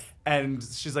movie. Yes. And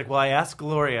she's like, well, I asked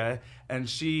Gloria, and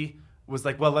she was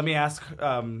like, well, let me ask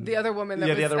the other woman.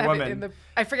 The other woman.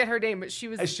 I forget her name, but she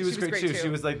was great too. She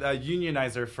was like a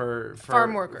unionizer for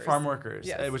farm workers.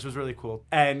 Yes. Which was really cool.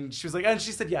 And she was like, and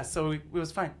she said yes, so it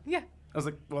was fine. Yeah. I was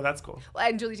like, well, that's cool.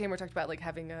 And Julie Taymor talked about like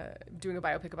doing a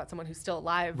biopic about someone who's still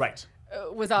alive. Right.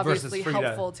 Was obviously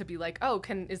helpful to be like,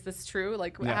 is this true?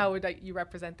 Like, how would you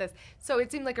represent this? So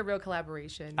it seemed like a real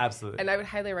collaboration. Absolutely. And I would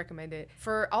highly recommend it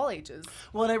for all ages.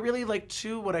 Well, and I really liked,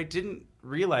 too, what I didn't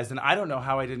realize, and I don't know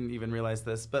how I didn't even realize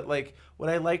this, but, like, what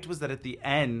I liked was that at the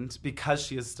end, because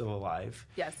she is still alive,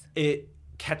 it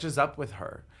catches up with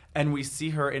her. And we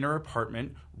see her in her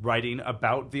apartment writing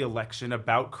about the election,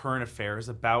 about current affairs,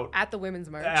 about... At the Women's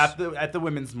March. At the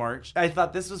Women's March. I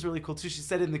thought this was really cool, too. She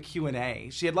said in the Q&A,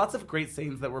 she had lots of great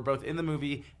sayings that were both in the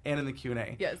movie and in the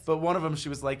Q&A. Yes. But one of them, she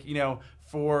was like,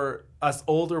 for us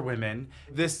older women,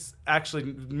 this actually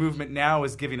movement now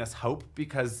is giving us hope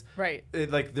because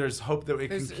there's hope that it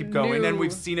can keep going. And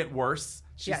we've seen it worse.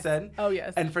 She said. Oh,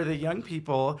 yes. And for the young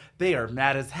people, they are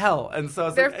mad as hell. And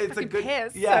so they're it's a good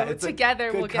pissed. Yeah, so it's together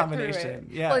a good we'll get combination. through it.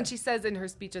 Yeah. Well, and she says in her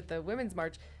speech at the Women's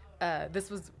March,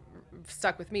 this was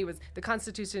stuck with me, was the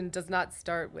Constitution does not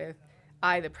start with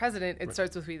I, the president, it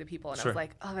starts with we, the people. And I was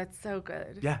like, oh, that's so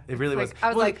good. Yeah, it really was.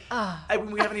 I was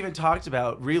we haven't even talked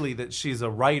about really that she's a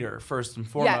writer first and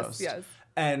foremost. Yes.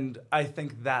 And I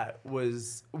think that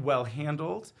was well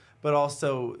handled, but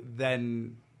also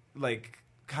then like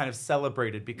kind of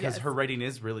celebrated because her writing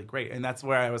is really great. And that's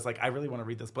where I was like, I really want to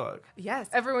read this book. Yes,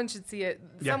 everyone should see it.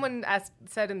 Someone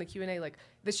said in the Q&A, like,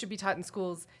 this should be taught in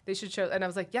schools. They should show, and I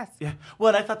was like, yes. Yeah. Well,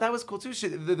 and I thought that was cool too.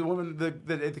 The woman,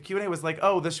 the Q&A was like,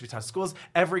 oh, this should be taught in schools.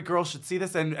 Every girl should see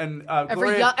this, and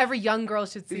Gloria, every young girl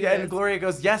should see this. Yeah, and Gloria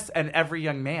goes, yes, and every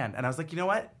young man. And I was like, you know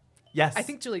what? Yes. I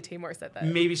think Julie Taymor said that.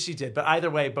 Maybe she did, but either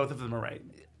way, both of them are right.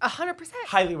 100%.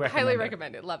 Highly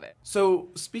recommend it. Love it. So,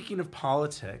 speaking of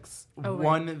politics,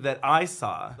 one that I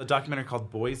saw, a documentary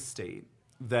called Boys State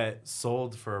that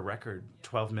sold for a record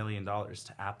 $12 million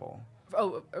to Apple.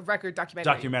 Oh, a record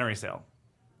documentary. Documentary sale.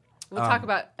 We'll talk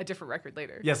about a different record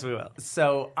later. Yes, we will.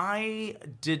 So, I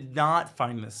did not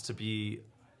find this to be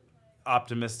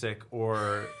optimistic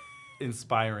or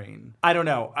inspiring. I don't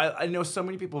know. I know so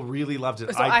many people really loved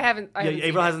it. So I haven't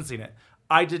Averill hasn't seen it.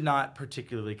 I did not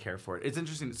particularly care for it. It's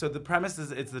interesting. So the premise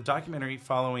is it's the documentary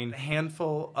following a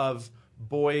handful of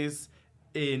boys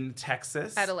in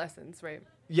Texas. Adolescents, right?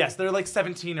 Yes, they're like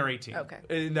 17 or 18. Okay.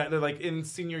 And they're like in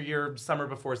senior year, summer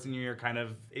before senior year kind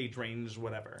of age range,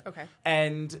 whatever. Okay.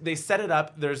 And they set it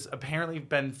up. There's apparently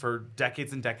been for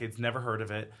decades and decades, never heard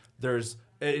of it. There's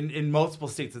in multiple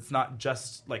states. It's not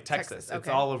just like Texas. Okay. It's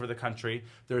all over the country.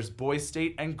 There's Boys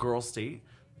State and Girls State.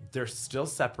 They're still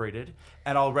separated.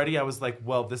 And already I was like,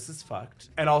 well, this is fucked.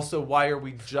 And also, why are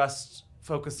we just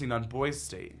focusing on Boys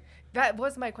State? That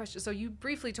was my question. So you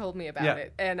briefly told me about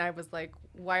it, and I was like,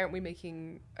 why aren't we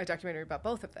making a documentary about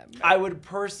both of them? I would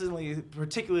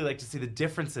particularly like to see the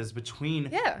differences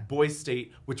between Boys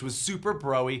State, which was super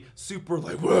bro-y, super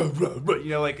like, whoa, whoa, whoa, you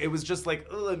know, like it was just like,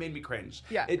 it made me cringe.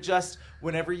 Yeah. It just,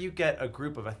 whenever you get a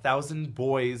group of 1,000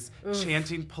 boys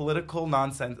chanting political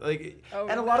nonsense, like,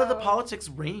 and a lot of the politics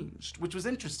ranged, which was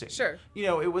interesting. Sure. You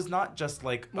know, it was not just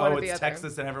like, it's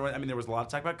Texas and everyone, I mean, there was a lot of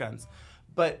talk about guns,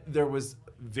 but there was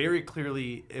very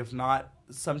clearly, if not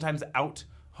sometimes out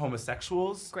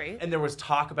homosexuals. Great. And there was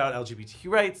talk about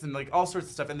LGBTQ rights and like all sorts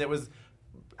of stuff. And there was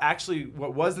actually,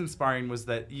 what was inspiring was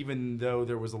that even though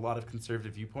there was a lot of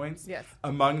conservative viewpoints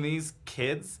among these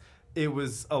kids, it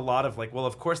was a lot of like, well,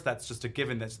 of course that's just a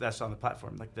given that's on the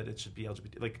platform, like that it should be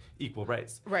LGBT, like equal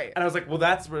rights. Right. And I was like, well,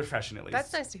 that's refreshing at least.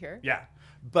 That's nice to hear. Yeah.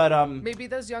 But maybe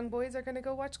those young boys are going to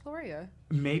go watch Gloria.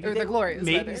 Maybe or the Glorias.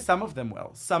 Maybe rather. Some of them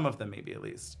will. Some of them maybe at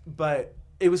least. But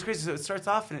it was crazy. So it starts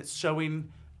off and it's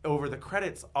showing over the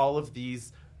credits all of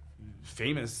these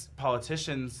famous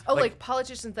politicians. Oh, like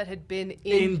politicians that had been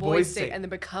in Boys State and then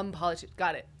become politicians.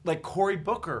 Got it. Like Cory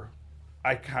Booker.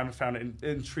 I kind of found it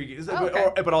intriguing.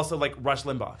 But also like Rush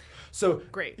Limbaugh. So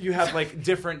great. You have like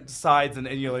different sides and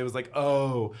you know, it was like,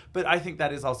 oh. But I think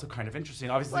that is also kind of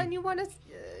interesting. Obviously. Well, and you want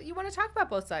to talk about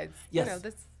both sides. Yes.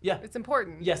 You know, it's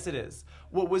important. Yes, it is.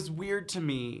 What was weird to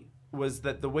me was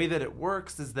that the way that it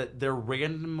works is that they're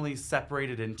randomly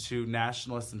separated into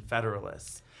nationalists and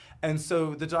federalists. And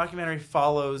so the documentary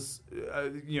follows,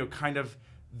 you know, kind of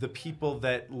the people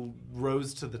that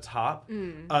rose to the top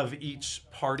of each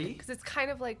party. Because it's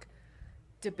kind of like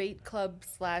debate club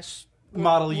 /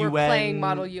 Model UN. We're playing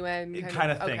Model UN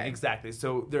kind of thing. Okay. Exactly.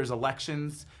 So there's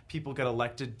elections. People get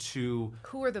elected to.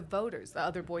 Who are the voters? The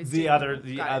other boys. The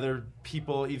other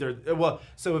people either. Well,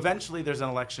 so eventually there's an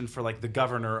election for like the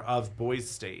governor of Boys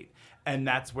State, and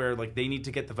that's where like they need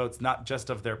to get the votes not just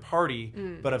of their party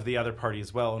but of the other party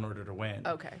as well in order to win.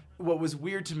 Okay. What was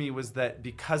weird to me was that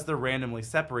because they're randomly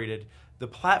separated, the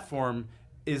platform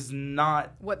is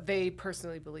not what they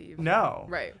personally believe. No.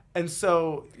 Right. And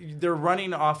so they're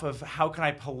running off of how can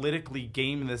I politically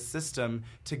game this system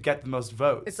to get the most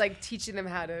votes. It's like teaching them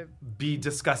how to be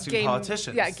disgusting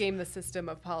politicians. Yeah, game the system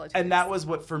of politics. And that was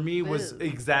what for me was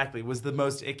was the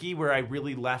most icky, where I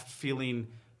really left feeling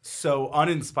so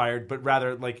uninspired, but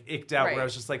rather like icked out, where I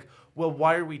was just like, well,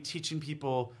 why are we teaching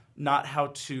people not how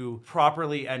to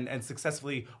properly and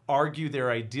successfully argue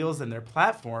their ideals and their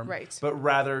platform, but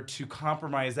rather to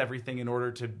compromise everything in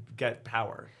order to get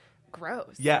power.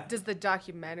 Gross. Yeah. Does the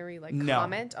documentary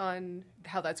comment on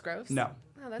how that's gross? No.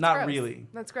 Oh, that's not gross. Really.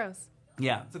 That's gross.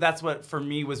 Yeah. So that's what, for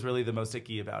me, was really the most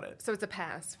icky about it. So it's a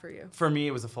pass for you? For me,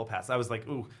 it was a full pass. I was like,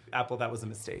 ooh, Apple, that was a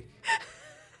mistake.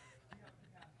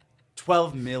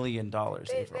 $12 million.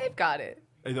 They've got it.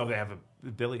 No, they have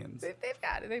billions. They've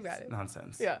got it. They've got it.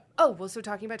 Nonsense. Yeah. Oh, well, so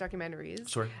talking about documentaries.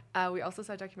 Sure. We also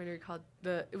saw a documentary called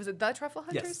The Truffle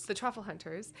Hunters? Yes. The Truffle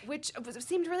Hunters, which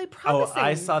seemed really promising. Oh,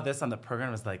 I saw this on the program.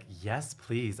 I was like, yes,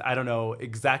 please. I don't know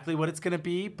exactly what it's going to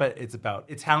be, but it's about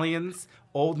Italians,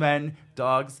 old men,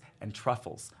 dogs, and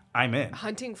truffles. I'm in.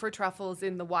 Hunting for truffles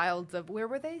in the wilds of, where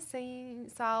were they?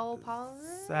 Sao Paulo?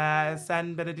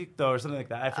 San Benedicto or something like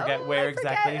that. I forget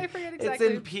exactly. I forget exactly.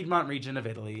 It's in Piedmont region of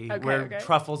Italy, where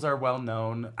truffles are well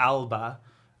known. Alba.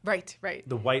 Right.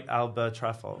 The white Alba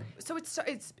truffle. So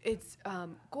it's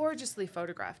gorgeously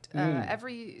photographed.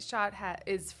 Every shot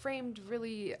is framed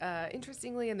really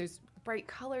interestingly, and there's bright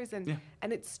colors, and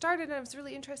it started, and I was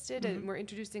really interested, and we're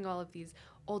introducing all of these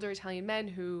older Italian men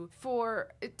who,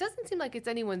 it doesn't seem like it's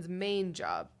anyone's main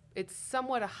job. It's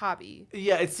somewhat a hobby.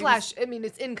 Yeah, it's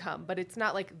income, but it's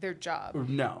not like their job.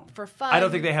 No. For fun. I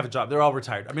don't think they have a job. They're all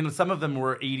retired. I mean, some of them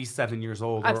were 87 years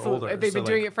old or older. They've been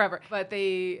doing it forever. But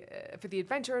they, for the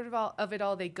adventure of it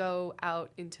all, they go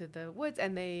out into the woods,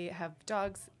 and they have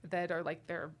dogs that are like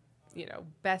their,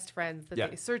 best friends that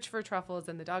they search for truffles,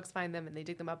 and the dogs find them, and they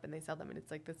dig them up, and they sell them, and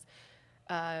it's like this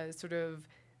sort of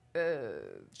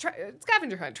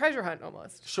scavenger hunt, treasure hunt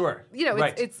almost. Sure.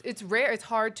 It's rare. It's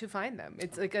hard to find them.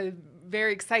 It's like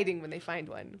very exciting when they find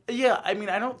one. Yeah, I mean,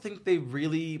 I don't think they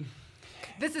really.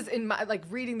 This is in my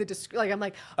reading the I'm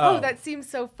like, that seems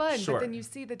so fun. Sure. But then you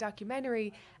see the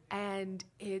documentary, and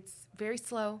it's very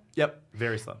slow. Yep,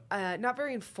 very slow. Not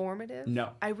very informative.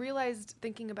 No. I realized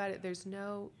thinking about it, there's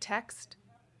no text.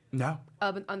 No.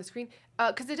 On the screen,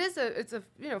 because it's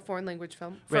a foreign language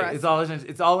film for us. It's all in Italian.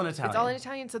 It's all in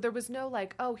Italian, so there was no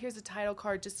here's a title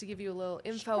card just to give you a little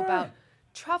info about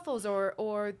truffles or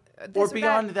this or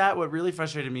beyond that. What really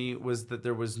frustrated me was that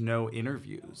there was no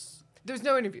interviews. There's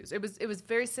no interviews. It was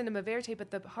very cinema verite,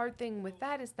 but the hard thing with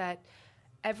that is that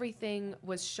everything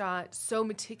was shot so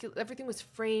meticulous. Everything was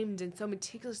framed and so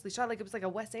meticulously shot, like it was like a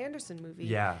Wes Anderson movie.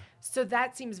 Yeah. So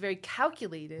that seems very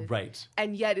calculated. Right.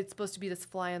 And yet it's supposed to be this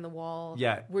fly on the wall.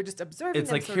 Yeah. We're just observing.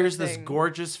 It's like, here's this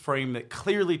gorgeous frame that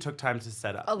clearly took time to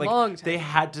set up. A long time. They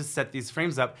had to set these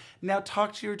frames up. Now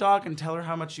talk to your dog and tell her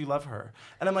how much you love her.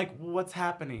 And I'm like, what's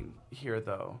happening here,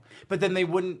 though? But then they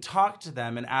wouldn't talk to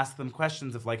them and ask them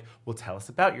questions of like, well, tell us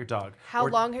about your dog. How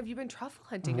long have you been truffle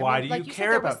hunting? Why do you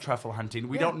care about truffle hunting?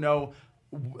 We don't know.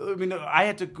 I mean, I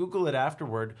had to Google it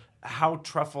afterward, how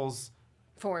truffles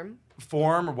form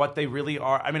or what they really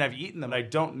are. I mean, I've eaten them. I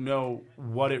don't know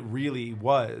what it really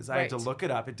was. I had to look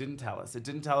it up. It didn't tell us. It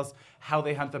didn't tell us how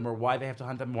they hunt them or why they have to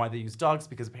hunt them, why they use dogs,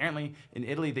 because apparently in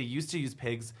Italy they used to use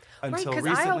pigs until recently.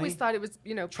 Because I always thought it was,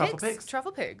 truffle pigs.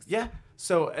 Truffle pigs. Yeah.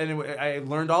 So, and I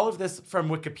learned all of this from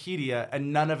Wikipedia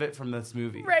and none of it from this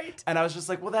movie. Right. And I was just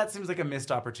like, well, that seems like a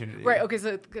missed opportunity. Right. Okay.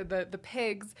 So the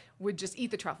pigs would just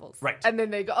eat the truffles. Right. And then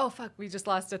they go, oh, fuck, we just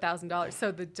lost $1,000.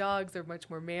 So the dogs are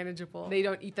much more manageable. They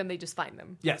don't eat them. They just find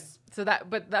them. Yes. So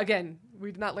but again,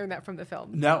 we did not learn that from the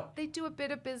film. No. They do a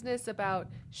bit of business about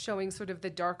showing sort of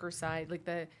the darker side, like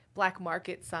the black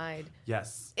market side.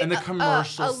 Yes. And the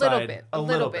commercial side. A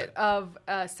little bit of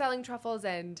selling truffles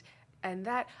and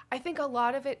that, I think a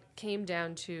lot of it came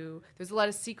down to, there's a lot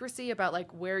of secrecy about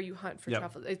like where you hunt for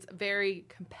truffles. It's very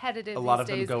competitive. A lot of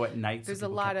them go at night, there's so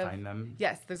people can't find them.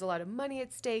 Yes, there's a lot of money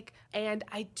at stake. And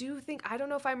I do think, I don't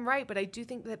know if I'm right, but I do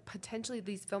think that potentially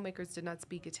these filmmakers did not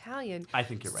speak Italian. I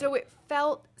think you're right. So it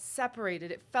felt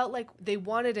separated. It felt like they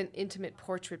wanted an intimate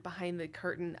portrait behind the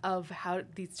curtain of how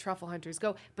these truffle hunters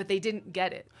go, but they didn't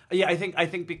get it. Yeah, I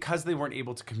think because they weren't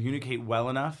able to communicate well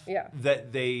enough,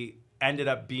 that they ended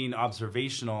up being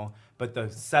observational, but the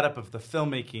setup of the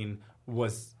filmmaking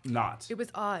was not. It was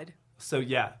odd. So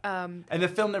yeah. And the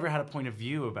film never had a point of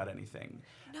view about anything.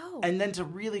 No. And then to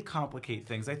really complicate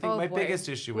things, I think biggest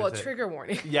issue with it. Well, trigger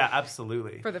warning. Yeah,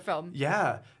 absolutely. For the film.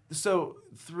 Yeah. So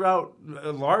throughout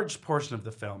a large portion of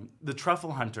the film, the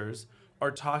truffle hunters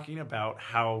are talking about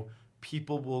how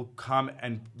people will come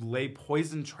and lay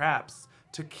poison traps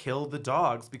to kill the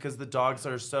dogs because the dogs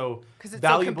are so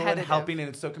valuable in helping, and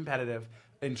it's so competitive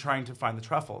in trying to find the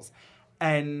truffles.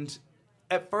 And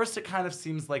at first it kind of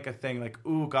seems like a thing like,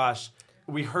 ooh, gosh,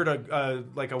 we heard a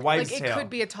wives' tale. It could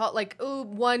be ooh,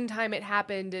 one time it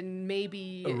happened and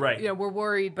maybe, we're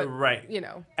worried, but,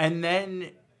 And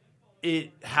then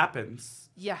it happens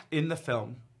in the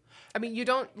film. I mean, you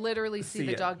don't literally see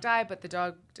the dog die, but the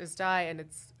dog does die, and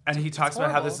it's And he talks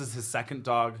about how this is his second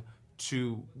dog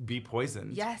to be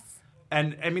poisoned. Yes.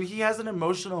 And, I mean, he has an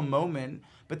emotional moment,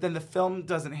 but then the film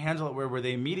doesn't handle it where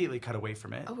they immediately cut away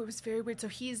from it. Oh, it was very weird. So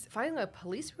he's filing a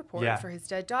police report for his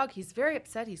dead dog. He's very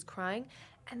upset. He's crying.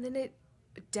 And then it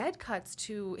dead cuts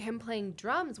to him playing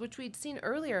drums, which we'd seen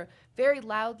earlier, very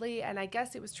loudly. And I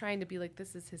guess it was trying to be like,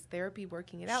 this is his therapy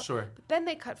working it out. Sure. But then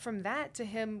they cut from that to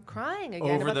him crying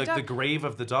again. Over the grave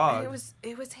of the dog. And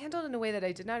it was handled in a way that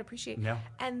I did not appreciate. No.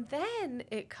 And then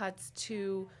it cuts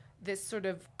to this sort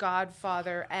of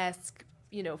Godfather-esque,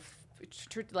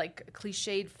 like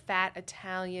cliched fat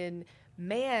Italian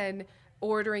man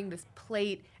ordering this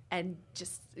plate and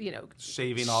just,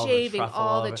 shaving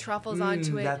all the truffles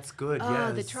onto it. That's good,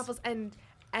 yes. The truffles. And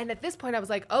at this point I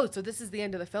was like, oh, so this is the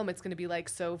end of the film. It's going to be like,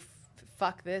 so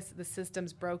fuck this. The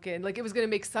system's broken. Like it was going to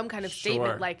make some kind of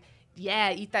statement like,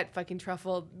 yeah, eat that fucking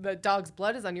truffle. The dog's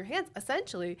blood is on your hands,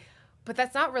 essentially. But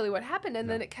that's not really what happened. And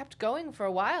then it kept going for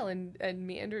a while and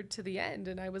meandered to the end.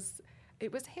 And it was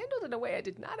handled in a way I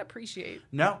did not appreciate.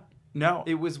 No,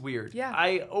 it was weird. Yeah.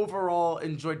 I overall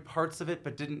enjoyed parts of it,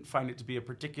 but didn't find it to be a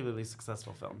particularly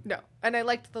successful film. No. And I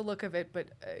liked the look of it, but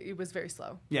it was very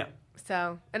slow. Yeah.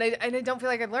 So, and I don't feel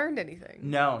like I learned anything.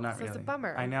 No, not really. So it's a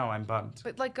bummer. I know, I'm bummed.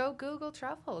 But like, go Google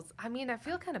truffles. I mean, I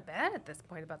feel kind of bad at this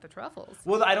point about the truffles.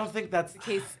 Well, I don't think that's the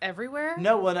case everywhere.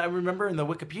 No, well, I remember in the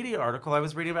Wikipedia article I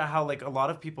was reading about how like a lot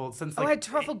of people since like had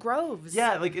truffle groves.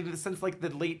 Yeah, like since like the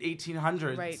late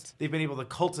 1800s, they've been able to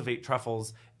cultivate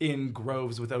truffles in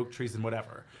groves with oak trees and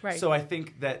whatever. Right. So I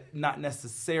think that not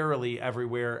necessarily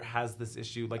everywhere has this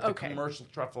issue. Like the commercial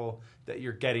truffle that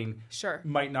you're getting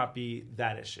might not be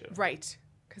that issue. Right.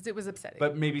 Because it was upsetting.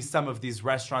 But maybe some of these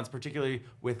restaurants, particularly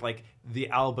with like the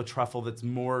Alba truffle that's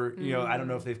more, I don't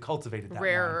know if they've cultivated that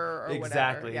rarer or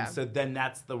exactly. whatever. Yeah. And so then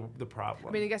that's the problem.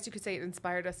 I mean, I guess you could say it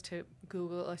inspired us to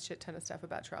Google a shit ton of stuff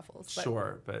about truffles. But,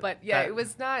 sure, but yeah, it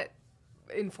was not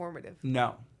informative.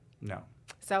 No.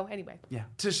 So anyway. Yeah.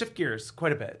 To shift gears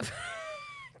quite a bit.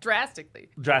 Drastically.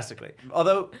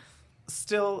 Although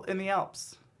still in the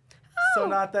Alps. So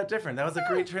not that different. That was a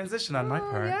great transition on my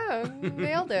part. Yeah,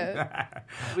 nailed it.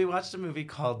 We watched a movie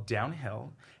called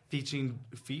Downhill, featuring.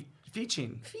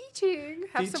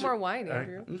 Have some more wine,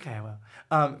 Andrew. Okay,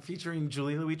 well, featuring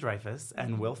Julia Louis-Dreyfus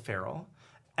and Will Ferrell.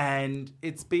 And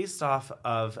it's based off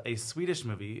of a Swedish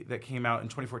movie that came out in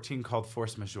 2014 called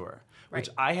Force Majeure, which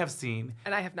I have seen.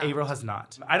 And I have not. Avril has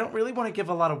not. I don't really want to give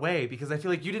a lot away because I feel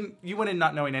like you went in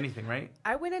not knowing anything, right?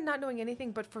 I went in not knowing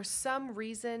anything, but for some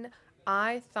reason,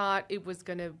 I thought it was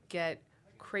going to get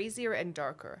crazier and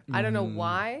darker. I don't know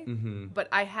why, but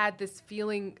I had this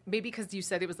feeling, maybe because you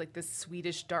said it was like this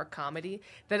Swedish dark comedy,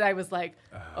 that I was like,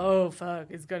 oh, fuck,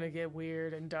 it's going to get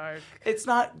weird and dark. It's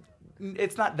not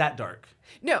that dark.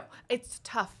 No, it's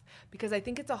tough because I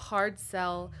think it's a hard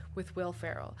sell with Will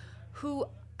Ferrell, who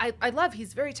I love.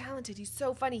 He's very talented. He's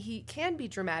so funny. He can be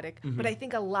dramatic, but I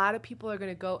think a lot of people are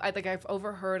going to go, I've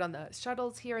overheard on the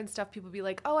shuttles here and stuff, people be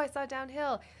like, oh, I saw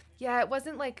Downhill. Yeah, it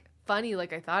wasn't like funny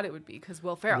like I thought it would be because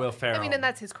Will Ferrell. I mean, and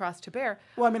that's his cross to bear.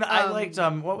 Well, I mean, I liked,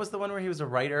 what was the one where he was a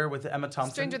writer with Emma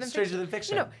Thompson? Stranger Than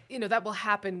Fiction. You know, that will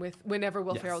happen whenever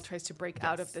Will Ferrell tries to break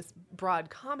out of this broad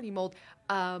comedy mold.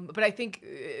 But I think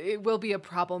it will be a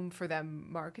problem for them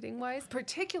marketing-wise,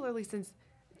 particularly since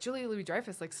Julia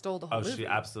Louis-Dreyfus stole the whole movie. She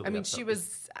absolutely. I mean, she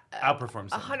was outperforms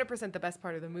 100% the best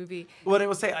part of the movie. What I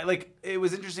will say, it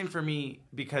was interesting for me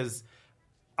because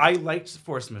I liked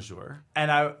Force Majeure, and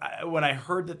I when I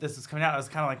heard that this was coming out, I was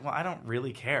kind of like, well, I don't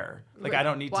really care. I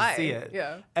don't need to see it.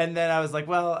 Yeah. And then I was like,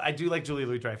 well, I do like Julia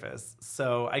Louis-Dreyfus,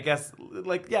 so I guess,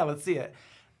 let's see it.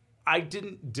 I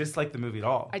didn't dislike the movie at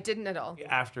all. I didn't at all.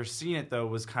 After seeing it, though,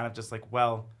 was kind of just like,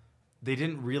 well, they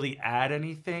didn't really add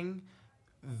anything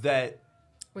that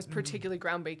was particularly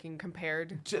groundbreaking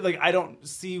compared to, I don't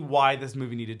see why this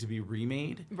movie needed to be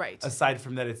remade. Right. Aside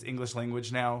from that, it's English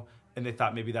language now. And they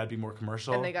thought maybe that'd be more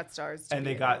commercial. And they got stars. And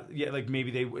they got,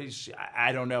 maybe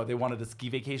I don't know. They wanted a ski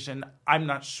vacation. I'm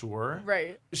not sure.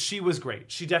 Right. She was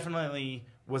great. She definitely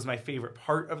was my favorite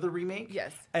part of the remake.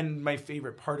 Yes. And my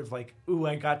favorite part of I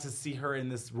got to see her in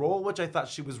this role, which I thought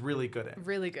she was really good in.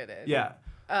 Really good in. Yeah.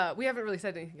 We haven't really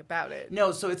said anything about it.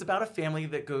 No, so it's about a family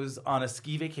that goes on a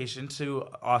ski vacation to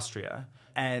Austria.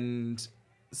 And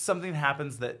something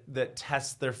happens that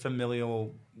tests their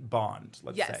familial bond,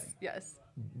 let's say. Yes.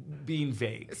 Being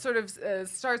vague. It sort of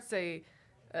starts I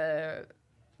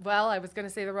was going to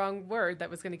say the wrong word that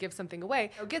was going to give something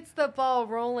away. It gets the ball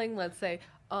rolling, let's say,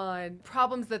 on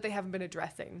problems that they haven't been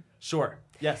addressing. Sure.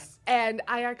 Yes. And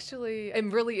I actually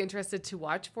am really interested to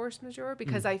watch Force Majeure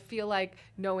because I feel like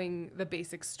knowing the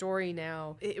basic story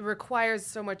now, it requires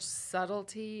so much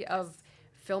subtlety of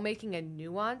filmmaking and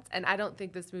nuance, and I don't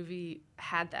think this movie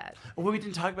had that. Well, we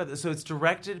didn't talk about this. So it's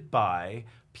directed by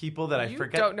people that I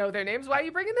forget. You don't know their names. Why are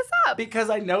you bringing this up? Because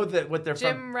I know that what they're from.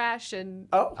 Jim Rash and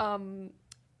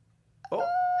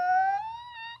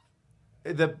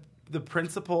the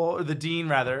principal, or the dean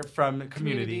rather, from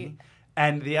Community.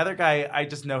 And the other guy, I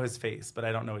just know his face, but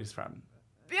I don't know what he's from.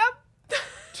 Yep.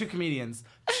 Two comedians,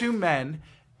 two men,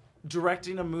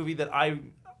 directing a movie that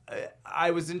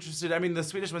I was interested. I mean, the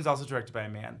Swedish one's also directed by a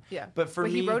man. Yeah. But for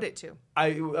me, he wrote it too.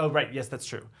 Right. Yes, that's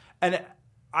true. And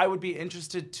I would be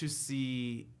interested to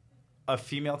see a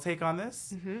female take on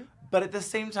this. Mm-hmm. But at the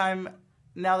same time,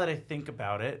 now that I think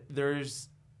about it,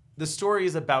 the story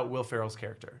is about Will Ferrell's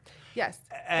character. Yes.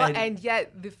 And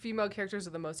yet the female characters are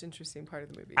the most interesting part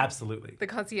of the movie. Absolutely. The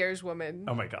concierge woman.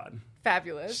 Oh my God.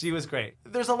 Fabulous. She was great.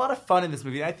 There's a lot of fun in this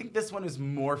movie. I think this one is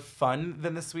more fun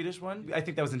than the Swedish one. I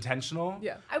think that was intentional.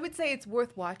 Yeah. I would say it's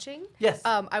worth watching. Yes.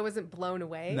 I wasn't blown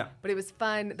away. No. But it was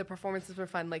fun. The performances were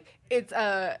fun. It's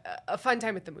a fun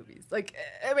time at the movies.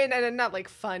 And not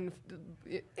fun.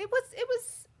 It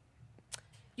was.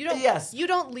 You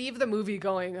don't leave the movie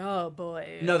going, oh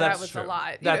boy, no, that was true. A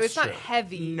lot. It's not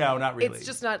heavy. No, not really. It's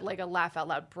just not like a laugh out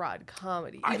loud broad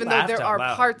comedy. Even though there are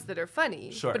parts that are funny.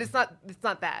 Sure. But it's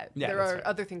not that. Yeah, there are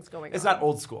other things going on. It's not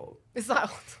old school. It's not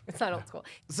old school.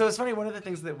 So it's funny, one of the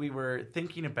things that we were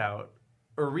thinking about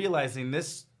or realizing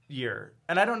this year,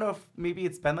 and I don't know if maybe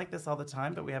it's been like this all the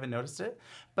time, but we haven't noticed it.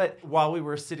 But while we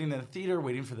were sitting in the theater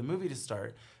waiting for the movie to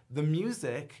start, the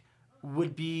music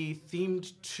would be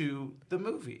themed to the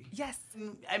movie. Yes.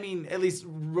 I mean, at least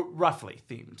roughly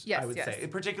themed, yes, I would say.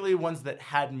 Particularly ones that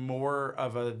had more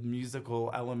of a musical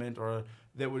element or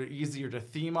that were easier to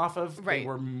theme off of. Right. They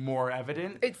were more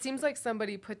evident. It seems like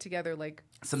somebody put together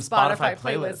some Spotify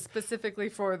playlists specifically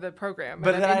for the program.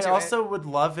 But then I also would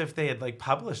love if they had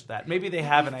published that. Maybe they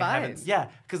have and I haven't. Yeah,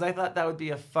 because I thought that would be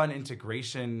a fun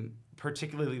integration,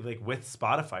 particularly with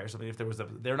Spotify or something. If there was I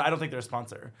don't think they're a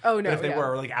sponsor. Oh no! But if they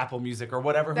were, or Apple Music or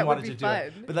whatever, who wanted to do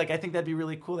it. But I think that'd be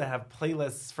really cool to have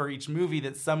playlists for each movie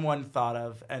that someone thought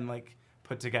of and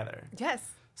put together. Yes.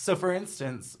 So, for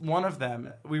instance, one of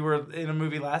them, we were in a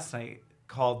movie last night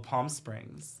called Palm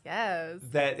Springs. Yes.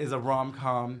 That is a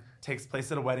rom-com, takes place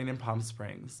at a wedding in Palm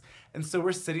Springs. And so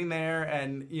we're sitting there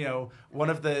and, you know, one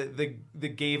of the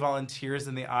gay volunteers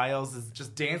in the aisles is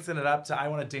just dancing it up to I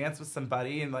Want to Dance with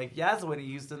Somebody and like, yes, Whitney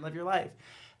Houston, live your life.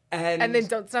 And then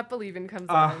Don't Stop Believin' comes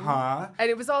on. And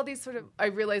it was all these sort of, I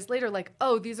realized later, like,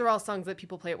 oh, these are all songs that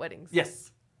people play at weddings.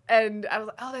 Yes. And I was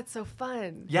like, oh, that's so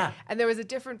fun. Yeah. And there was a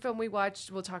different film we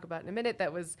watched, we'll talk about in a minute,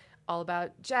 that was all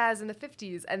about jazz in the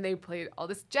 50s. And they played all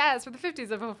this jazz from the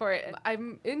 50s before it. And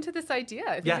I'm into this idea.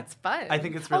 I think it's fun. I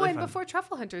think it's really fun. Oh, and before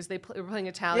Truffle Hunters, they were playing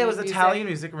Italian music. Yeah, it was Italian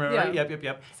music, remember?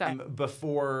 Yeah. Yep.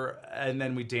 Before, and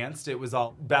then we danced, it was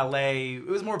all ballet. It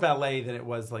was more ballet than it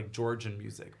was like Georgian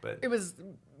music. But it was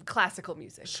classical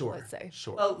music, let's say.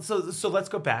 Sure. Well, so let's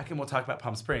go back and we'll talk about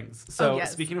Palm Springs. So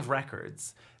speaking of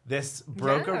records, this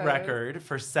broke a record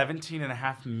for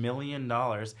 $17.5 million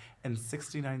and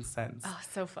 69 cents. Oh,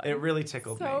 so funny. It really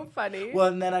tickled me. So funny. Well,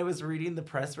 and then I was reading the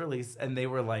press release and they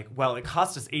were like, well, it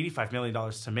cost us $85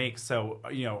 million to make. So,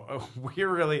 you know,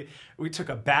 we took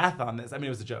a bath on this. I mean, it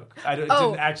was a joke. It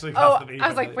didn't actually cost them $85 I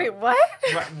was like, wait, what?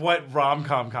 What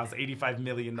rom-com cost $85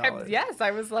 million? Yes,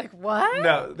 I was like, what?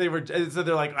 No, so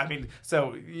they're like, I mean,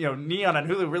 so, you know, Neon on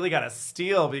Hulu really got to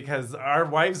steal because our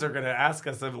wives are going to ask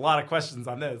us a lot of questions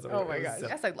on this. Oh my gosh. So.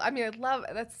 Yes, I love,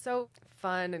 that's so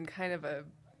fun and kind of a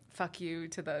fuck you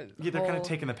to the they're kind of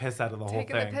taking the piss out of the whole thing.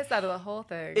 Taking the piss out of the whole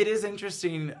thing. It is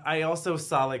interesting. I also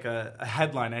saw like a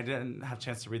headline. I didn't have a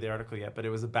chance to read the article yet, but it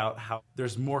was about how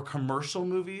there's more commercial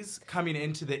movies coming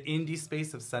into the indie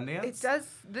space of Sundance. It does,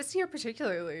 this year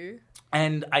particularly.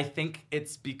 And I think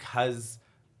it's because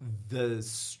the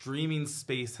streaming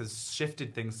space has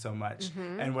shifted things so much.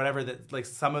 And whatever that, like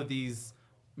some of these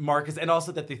markets, and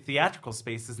also that the theatrical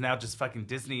space is now just fucking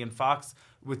Disney and Fox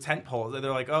with tentpoles.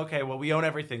 They're like, okay, well, we own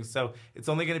everything, so it's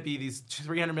only going to be these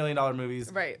 $300 million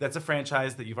movies. Right. That's a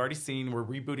franchise that you've already seen. We're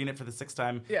rebooting it for the 6th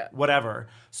time. Yeah. Whatever.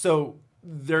 So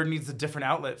there needs a different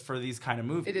outlet for these kind of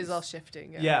movies. It is all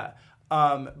shifting. Yeah.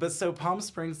 But so Palm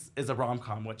Springs is a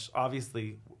rom-com, which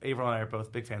obviously Avril and I are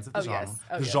both big fans of the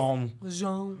genre. The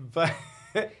genre. But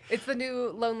it's the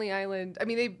new Lonely Island. I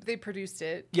mean, they produced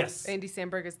it. Yes. Andy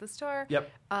Samberg is the star.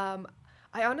 Yep.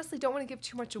 I honestly don't want to give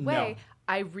too much away. No.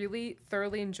 I really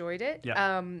thoroughly enjoyed it.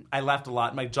 Yeah. I laughed a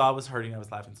lot. My jaw was hurting. I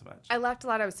was laughing so much. I laughed a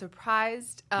lot. I was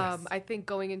surprised. Yes. I think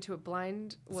going into it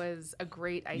blind was a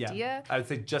great idea. Yeah. I would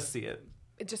say just see it.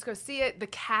 Just go see it. The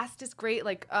cast is great.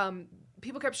 Like,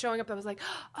 people kept showing up. I was like,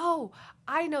 oh,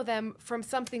 I know them from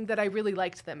something that I really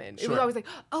liked them in. It was always like,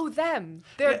 oh, them.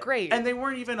 They're great. And they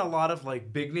weren't even a lot of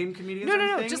like big name comedians.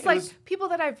 No. Just like people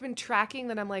that I've been tracking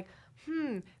that I'm like,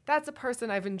 that's a person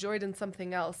I've enjoyed in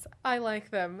something else. I like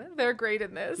them. They're great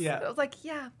in this. Yeah. I was like,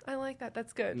 yeah, I like that.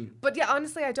 That's good. But yeah,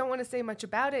 honestly, I don't want to say much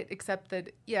about it except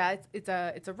that, yeah, it's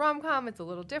a rom-com. It's a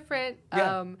little different.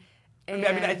 Yeah. I mean,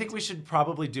 I think we should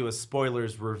probably do a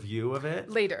spoilers review of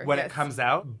it later when it comes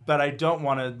out, but I don't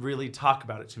want to really talk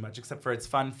about it too much, except for it's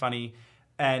fun, funny.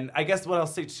 And I guess what I'll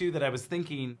say too that I was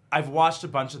thinking, I've watched a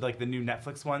bunch of like the new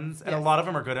Netflix ones, and a lot of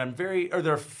them are good.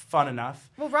 They're fun enough.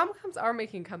 Well, rom-coms are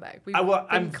making a comeback. We've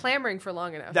been clamoring for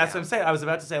long enough. That's what I'm saying. I was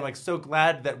about to say, I'm like so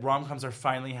glad that rom-coms are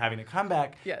finally having a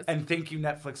comeback. Yes. And thank you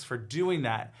Netflix for doing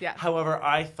that. Yeah. However,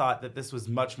 I thought that this was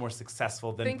much more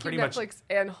successful than thank pretty you much Netflix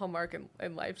and Hallmark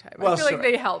and Lifetime. Well, I feel like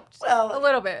they helped a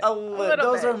little bit.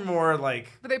 Those are more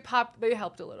like. But they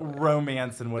helped a little bit.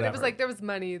 Romance and whatever. But it was like there was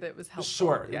money that was helpful.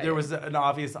 Sure. There was an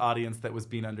obvious audience that was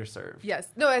being underserved. Yes.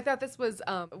 No, I thought this was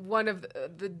one of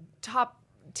the top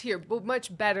tier, but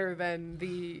much better than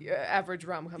the average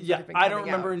rom-com. Yeah, I don't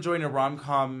remember enjoying a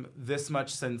rom-com this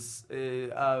much since the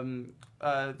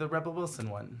Rebel Wilson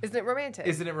one. Isn't it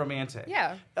romantic?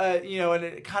 Yeah. And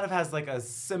it kind of has like a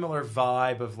similar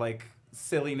vibe of like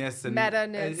silliness and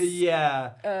meta-ness.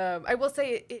 Yeah. I will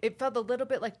say it felt a little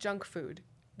bit like junk food.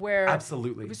 Where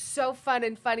absolutely it was so fun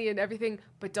and funny and everything,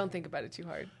 but don't think about it too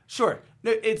hard. Sure,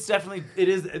 no, it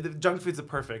is. The junk food's a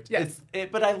perfect. Yes.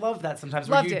 But I love that sometimes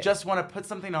where you just want to put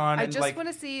something on. I and just like want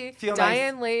to see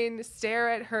Diane Lane stare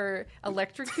at her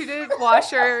electrocuted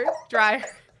washer dryer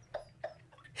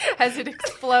as it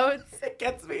explodes. It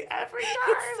gets me every time.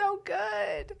 It's so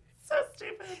good. So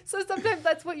stupid. So sometimes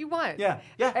that's what you want. Yeah.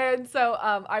 And so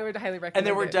I would highly recommend it. And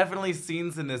there were definitely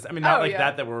scenes in this. I mean,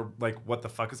 not that were like, what the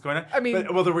fuck is going on? I mean,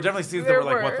 there were definitely scenes that were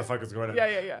like, what the fuck is going on?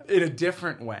 Yeah. In a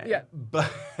different way. Yeah.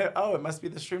 But, it must be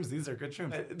the shrooms. These are good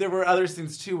shrooms. There were other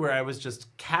scenes, too, where I was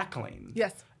just cackling.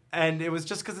 Yes. And it was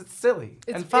just because it's silly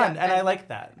and fun, and I like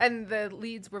that. And the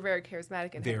leads were very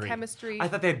charismatic and had chemistry. I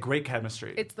thought they had great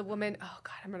chemistry. It's the woman, oh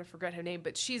God, I'm going to forget her name,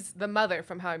 but she's the mother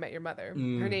from How I Met Your Mother.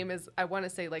 Her name is, I want to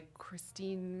say, like,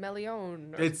 Christine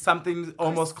Milian. It's something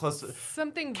almost close to...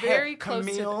 Something very close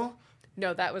Camille?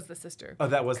 No, that was the sister. Oh,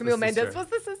 that was Camille the sister. Mendes was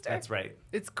the sister. That's right.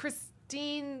 It's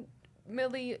Christine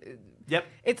Millie. Yep.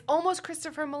 It's almost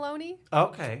Christopher Maloney.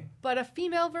 Okay. But a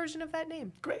female version of that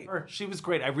name. Great. She was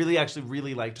great. I really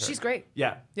liked her. She's great.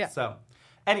 Yeah. Yeah. So,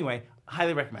 anyway,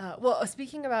 highly recommend. Well,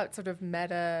 speaking about sort of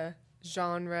meta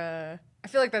genre, I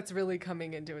feel like that's really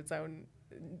coming into its own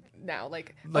now.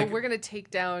 Like we're going to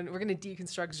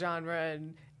deconstruct genre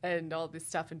and all this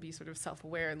stuff and be sort of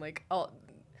self-aware and like all...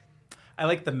 I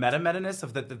like the meta-ness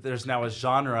of that there's now a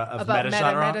genre of about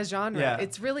meta-genre. Meta-genre. Yeah.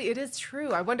 It is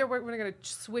true. I wonder when we're going to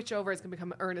switch over. It's going to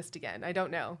become earnest again. I don't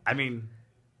know. I mean,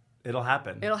 it'll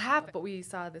happen. But we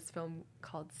saw this film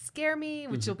called Scare Me,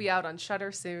 which will be out on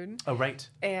Shudder soon. Oh, right.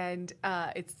 And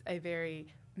it's a very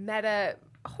meta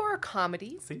horror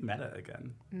comedy. See, meta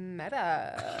again.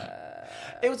 Meta.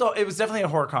 It was definitely a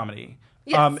horror comedy.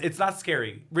 Yes. It's not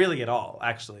scary, really, at all,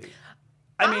 actually.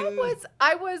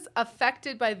 I was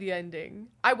affected by the ending.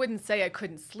 I wouldn't say I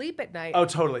couldn't sleep at night. Oh,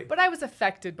 totally. But I was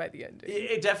affected by the ending.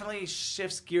 It definitely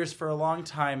shifts gears. For a long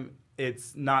time,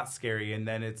 it's not scary, and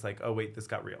then it's like, oh, wait, this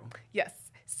got real. Yes.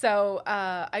 So,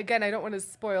 again, I don't want to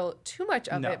spoil too much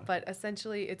of it, but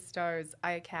essentially it stars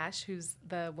Aya Cash, who's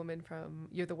the woman from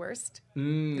You're the Worst,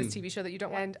 this TV show that you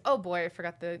don't want. And, oh boy, I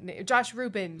forgot the name. Josh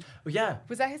Rubin. Oh, yeah.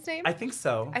 Was that his name? I think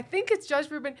so. I think it's Josh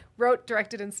Rubin. Wrote,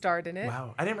 directed, and starred in it.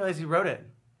 Wow. I didn't realize he wrote it.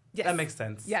 Yes. That makes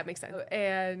sense. Yeah, it makes sense.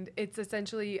 And it's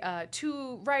essentially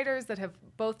two writers that have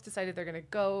both decided they're going to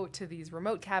go to these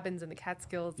remote cabins in the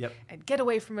Catskills and get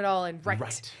away from it all and write.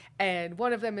 Right. And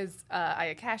one of them is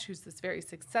Aya Cash, who's this very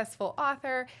successful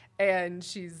author, and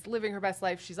she's living her best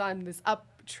life. She's on this up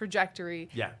trajectory.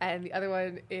 Yeah. And the other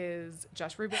one is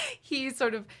Josh Rubin. He's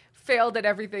sort of failed at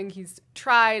everything he's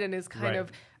tried and is kind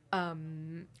of...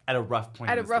 at a rough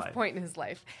point in his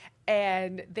life.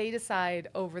 And they decide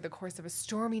over the course of a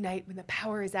stormy night when the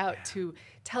power is out to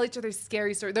tell each other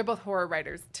scary stories. They're both horror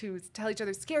writers, to tell each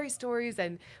other scary stories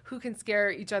and who can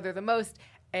scare each other the most,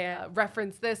 and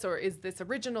reference this or is this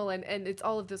original, and it's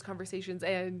all of those conversations.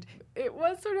 And it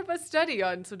was sort of a study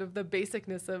on sort of the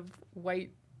basicness of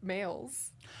white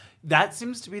males. That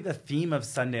seems to be the theme of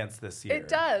Sundance this year. It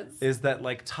does. Is that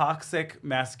like toxic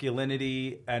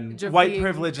masculinity and white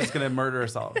privilege is going to murder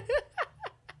us all.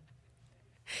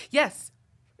 Yes.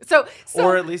 So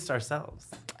or at least ourselves.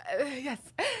 Yes.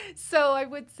 So I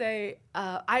would say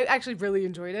I actually really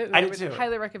enjoyed it. I did too.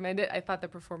 Highly recommend it. I thought the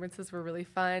performances were really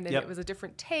fun, and it was a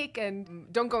different take.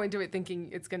 And don't go into it thinking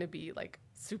it's going to be like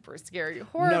super scary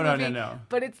horror movie. No.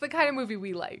 But it's the kind of movie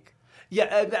we like. Yeah,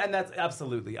 and that's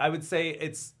absolutely. I would say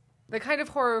it's the kind of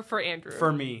horror for Andrew.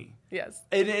 For me. Yes.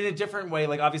 In a different way,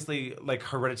 like obviously like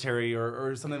Hereditary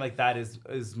or something like that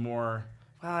is more...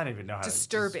 Well, I don't even know how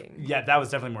disturbing. Yeah, that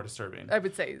was definitely more disturbing. I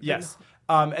would say. Yes.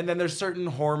 And then there's certain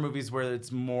horror movies where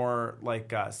it's more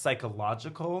like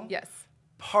psychological. Yes.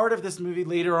 Part of this movie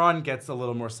later on gets a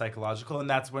little more psychological, and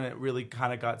that's when it really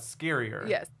kind of got scarier.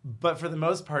 Yes. But for the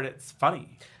most part, it's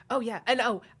funny. Oh, yeah. And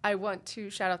I want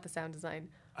to shout out the sound design.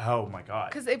 Oh, my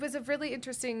God. Because it was a really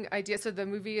interesting idea. So the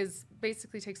movie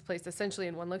basically takes place essentially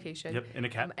in one location. Yep, in a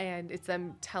cabin. And it's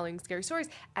them telling scary stories.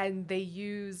 And they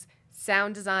use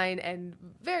sound design and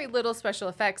very little special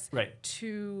effects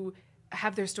to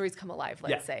have their stories come alive,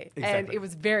 let's say. Exactly. And it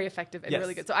was very effective and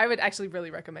really good. So I would actually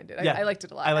really recommend it. I liked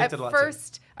it a lot. I liked it a lot, At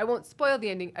first, I won't spoil the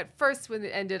ending. At first, when it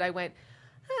ended, I went...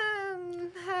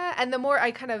 and the more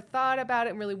I kind of thought about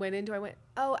it and really went into it, I went,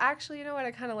 oh, actually, you know what?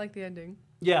 I kind of like the ending.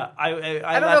 Yeah, I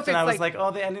left and I was like,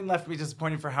 oh, the ending left me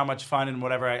disappointed for how much fun and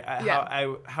whatever,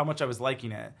 how much I was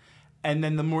liking it. And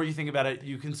then the more you think about it,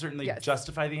 you can certainly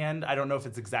justify the end. I don't know if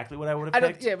it's exactly what I would have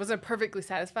picked. Yeah, it wasn't perfectly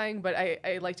satisfying, but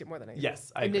I liked it more than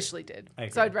I initially did.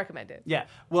 So I'd recommend it. Yeah.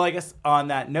 Well, I guess on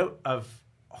that note of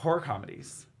horror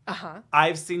comedies,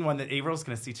 I've seen one that April's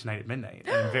going to see tonight at midnight,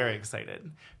 and I'm very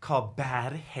excited, called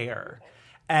Bad Hair.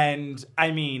 And,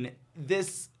 I mean,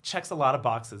 this checks a lot of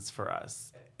boxes for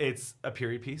us. It's a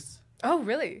period piece. Oh,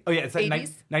 really? Oh, yeah. It's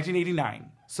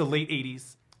 1989. So late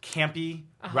 80s. Campy,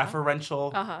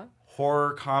 referential,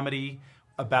 horror comedy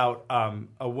about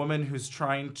a woman who's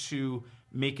trying to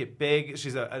make it big.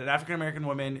 She's an African-American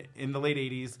woman in the late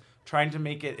 80s trying to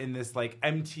make it in this like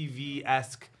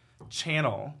MTV-esque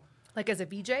channel. Like as a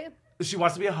VJ? She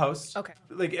wants to be a host. Okay.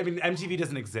 Like, I mean, MTV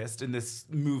doesn't exist in this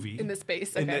movie. In this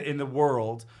space, okay. In the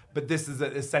world. But this is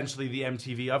essentially the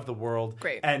MTV of the world.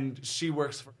 Great. And she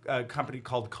works for a company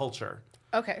called Culture.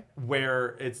 Okay.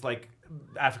 Where it's like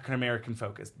African American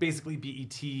focused. Basically, BET,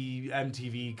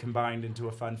 MTV combined into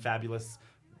a fun, fabulous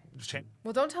chain.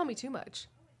 Well, don't tell me too much.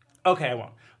 Okay, I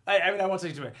won't. I mean, I won't tell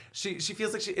you too much. She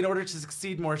feels like in order to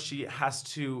succeed more, she has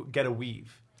to get a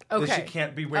weave. Okay. That she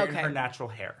can't be wearing her natural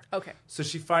hair. Okay. So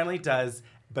she finally does,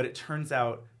 but it turns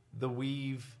out the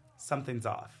weave, something's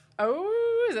off.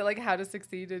 Oh, is it like How to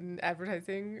Succeed in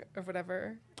Advertising or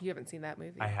whatever? You haven't seen that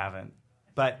movie. I haven't.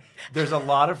 But there's a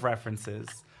lot of references.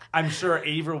 I'm sure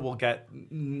Ava will get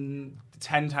 10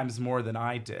 times more than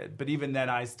I did. But even then,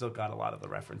 I still got a lot of the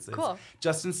references. Cool.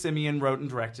 Justin Simien wrote and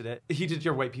directed it. He did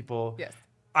Dear White People. Yes.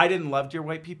 I didn't love Dear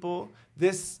White People.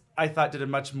 This, I thought, did a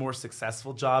much more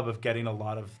successful job of getting a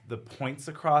lot of the points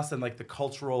across and like the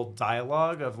cultural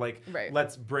dialogue of like,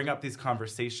 let's bring up these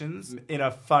conversations in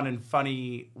a fun and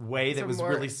funny way that was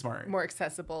really smart. More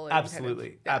accessible. And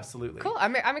Absolutely. Absolutely. Cool.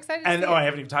 I'm excited to see it. I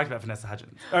haven't even talked about Vanessa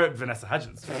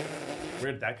Hudgens.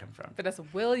 Where did that come from? Vanessa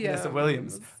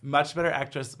Williams. Much better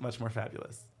actress, much more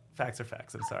fabulous. Facts are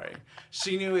facts. I'm sorry.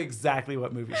 She knew exactly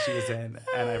what movie she was in,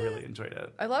 and I really enjoyed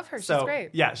it. I love her. She's great.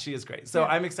 Yeah, she is great. So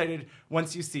I'm excited.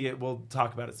 Once you see it, we'll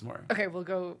talk about it some more. Okay, we'll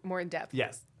go more in depth.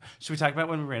 Yes. Should we talk about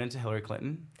when we ran into Hillary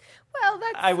Clinton? Well,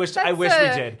 I wish we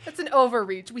did. That's an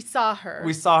overreach. We saw her.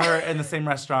 We saw her in the same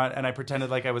restaurant, and I pretended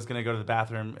like I was going to go to the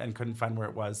bathroom and couldn't find where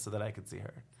it was so that I could see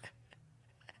her.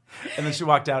 And then she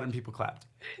walked out, and people clapped.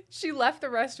 She left the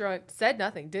restaurant, said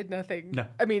nothing, did nothing. No.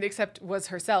 I mean, except was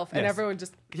herself. And everyone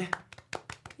just... Yeah.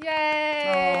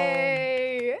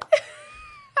 Yay! Oh.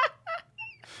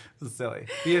 This is silly.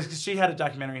 Because she had a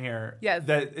documentary here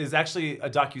that is actually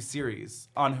a docuseries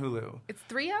on Hulu. It's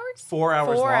 3 hours? 4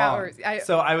 hours long. 4 hours.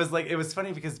 So I was like, it was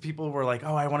funny because people were like,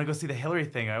 oh, I want to go see the Hillary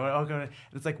thing. I'll go. And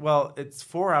it's like, well, it's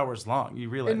 4 hours long. You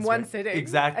realize. In one sitting.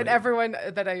 Exactly. And everyone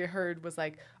that I heard was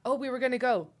like, oh, we were going to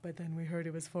go. But then we heard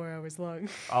it was 4 hours long.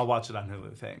 I'll watch it on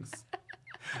Hulu. Thanks.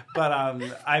 But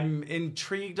I'm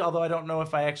intrigued, although I don't know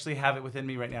if I actually have it within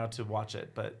me right now to watch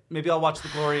it. But maybe I'll watch The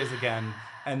Glorias again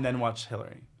and then watch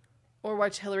Hillary. Or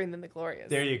watch Hillary and then The Glorias.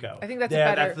 There you go. I think that's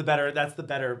better. That's the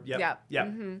better. Yep. Yeah. Yep.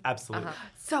 Mm-hmm. Absolutely.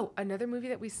 So another movie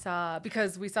that we saw,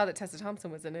 because we saw that Tessa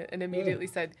Thompson was in it and immediately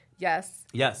said, yes,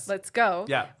 let's go.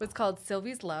 Yeah. Was called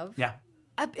Sylvie's Love. Yeah.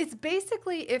 It's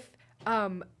basically if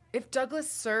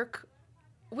Douglas Sirk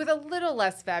with a little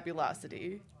less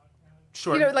fabulosity.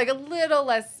 Sure. You know, like a little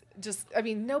less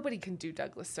nobody can do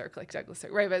Douglas Sirk like Douglas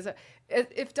Sirk, right? But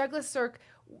if Douglas Sirk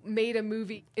made a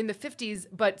movie in the 50s,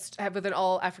 but with an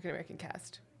all African-American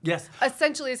cast. Yes.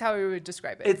 Essentially is how we would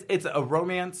describe it. It's a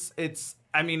romance. I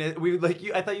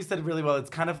thought you said it really well. It's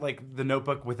kind of like The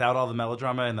Notebook without all the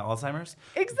melodrama and the Alzheimer's.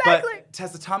 Exactly. But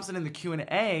Tessa Thompson in the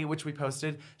Q&A, which we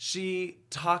posted, she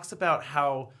talks about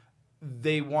how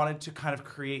they wanted to kind of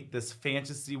create this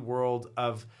fantasy world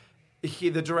of...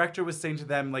 the director was saying to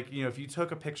them, like, you know, if you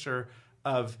took a picture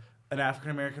of an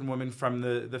African-American woman from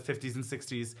the 50s and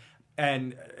 60s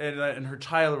and her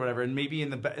child or whatever, and maybe in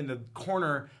the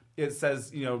corner it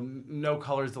says, you know, no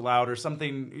colors allowed or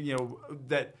something, you know,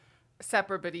 that...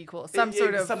 Separate but equal.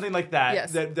 Something like that,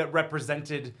 yes. that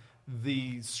represented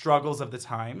the struggles of the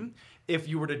time. If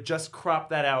you were to just crop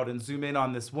that out and zoom in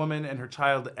on this woman and her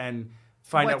child and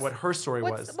find out what her story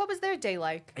was. What was their day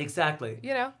like? Exactly.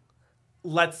 You know?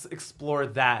 Let's explore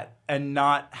that and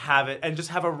not have it and just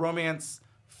have a romance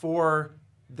for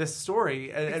this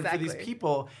story and for these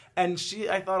people. And she,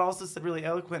 I thought, also said really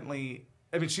eloquently,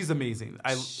 I mean, she's amazing.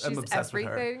 I'm obsessed with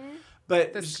her.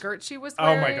 But the skirt she was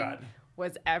wearing. Oh my God.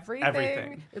 Was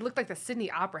everything. It looked like the Sydney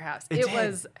Opera House. It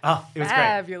was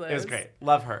fabulous. Great. It was great.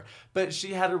 Love her. But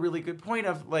she had a really good point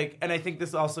of like, and I think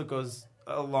this also goes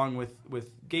along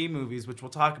with gay movies, which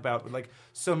we'll talk about, but like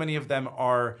so many of them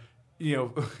are, you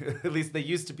know, at least they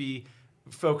used to be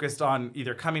focused on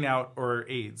either coming out or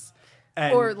AIDS.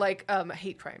 Or like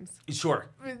hate crimes. Sure.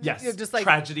 Yes. You know, just like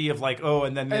tragedy of like, oh,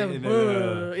 and then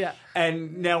yeah.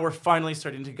 And now we're finally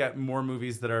starting to get more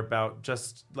movies that are about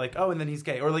just like, oh, and then he's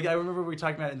gay. Or like I remember we were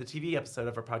talking about in the TV episode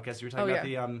of our podcast, you were talking about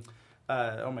the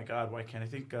oh my God, why can't I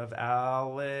think of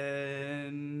Alan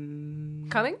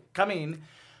Cumming.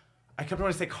 I kept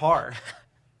wanting to say Carr.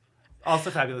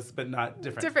 Also fabulous, but not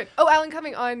different. Oh, Alan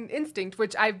Cumming on Instinct,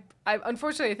 which I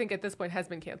unfortunately I think at this point has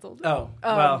been canceled. Oh,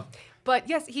 well. But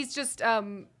yes, he's just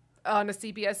on a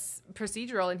CBS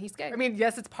procedural and he's gay. I mean,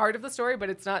 yes, it's part of the story, but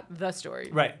it's not the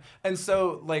story. Right. And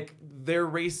so, like, their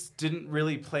race didn't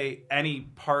really play any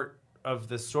part of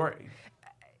the story,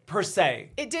 per se.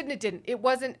 It didn't. It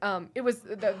wasn't, it was,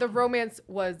 the romance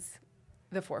was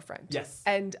the forefront. Yes.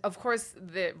 And of course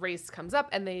the race comes up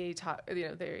and they talk,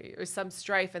 there is some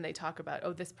strife and they talk about,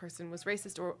 oh, this person was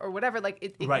racist or whatever. Like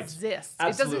it exists. Absolutely.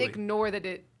 It doesn't ignore that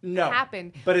it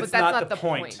happened. But that's not the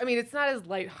point. I mean, it's not as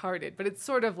lighthearted, but it's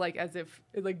sort of like as if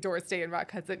like Doris Day and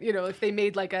Rock Hudson, if they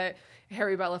made like a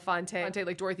Harry Belafonte,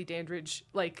 like Dorothy Dandridge,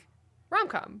 like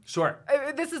rom-com. Sure.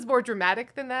 This is more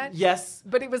dramatic than that. Yes.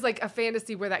 But it was like a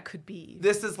fantasy where that could be.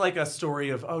 This is like a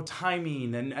story of,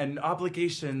 timing and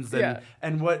obligations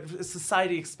and what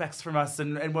society expects from us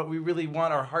and what we really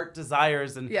want, our heart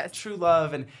desires and true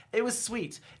love. And it was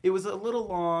sweet. It was a little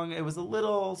long. It was a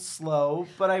little slow,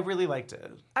 but I really liked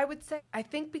it. I would say, I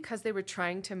think because they were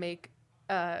trying to make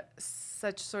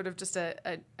such sort of just a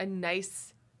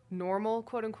nice, normal,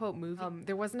 quote unquote, movie.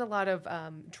 There wasn't a lot of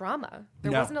drama.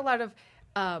 There wasn't a lot of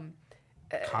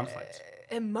conflict,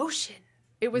 emotion.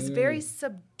 It was very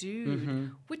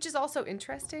subdued, which is also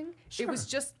interesting. Sure. It was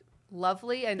just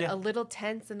lovely and a little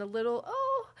tense and a little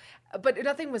but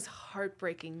nothing was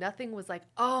heartbreaking. Nothing was like,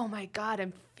 oh my God,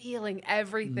 I'm feeling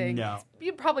everything. No.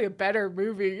 It's probably a better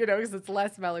movie, because it's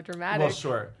less melodramatic. Well,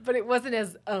 sure. But it wasn't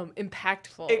as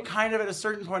impactful. It kind of, at a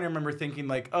certain point, I remember thinking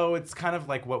like, it's kind of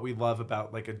like what we love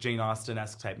about like a Jane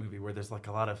Austen-esque type movie where there's like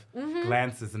a lot of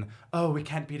glances and, we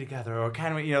can't be together or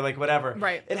can we, like whatever.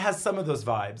 Right. It has some of those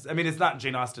vibes. I mean, it's not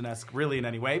Jane Austen-esque really in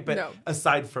any way, but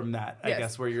aside from that, I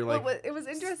guess, where you're like, it was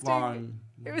interesting. Long.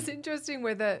 It was interesting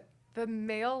where the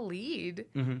male lead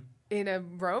in a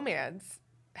romance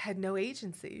had no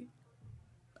agency.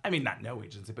 I mean, not no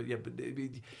agency, but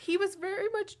he was very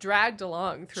much dragged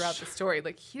along throughout the story.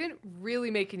 Like, he didn't really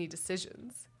make any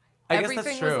decisions.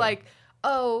 Everything was like,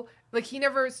 he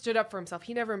never stood up for himself.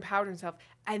 He never empowered himself.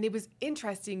 And it was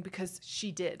interesting because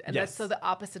she did. And that's so the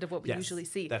opposite of what we usually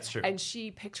see. That's true. And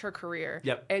she picked her career.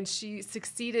 Yep. And she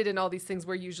succeeded in all these things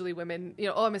where usually women,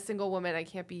 I'm a single woman, I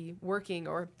can't be working,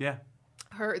 or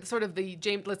her sort of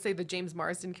let's say the James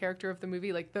Marsden character of the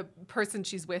movie, like the person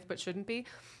she's with but shouldn't be,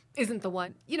 isn't the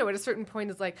one. At a certain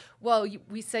point is like, well,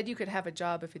 we said you could have a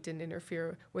job if it didn't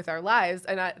interfere with our lives.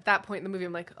 And at that point in the movie,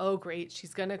 I'm like, oh, great,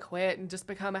 she's going to quit and just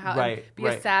become a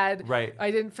a sad,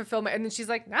 I didn't fulfill my, and then she's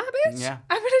like, nah, bitch,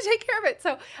 I'm going to take care of it.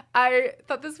 So I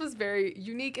thought this was very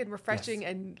unique and refreshing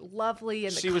and lovely.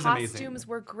 And the costumes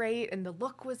were great and the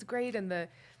look was great and the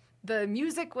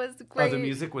music was great. Oh, the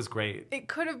music was great. It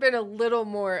could have been a little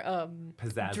more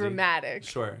pizzazzy, dramatic.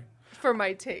 Sure. For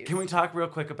my taste. Can we talk real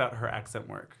quick about her accent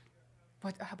work?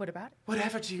 What about it?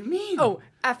 Whatever do you mean? Oh,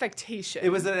 affectation. It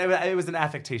was an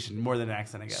affectation more than an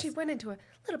accent, I guess. She went into a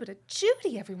little bit of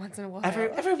Judy every once in a while.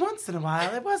 Every once in a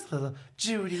while, it was a little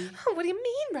Judy. Oh, what do you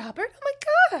mean, Robert? Oh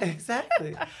my God.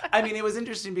 Exactly. I mean, it was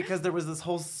interesting because there was this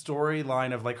whole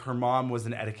storyline of like her mom was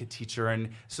an etiquette teacher, and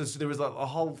so there was a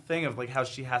whole thing of like how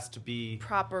she has to be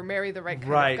proper, marry the right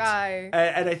kind of guy.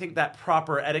 And I think that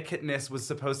proper etiquette-ness was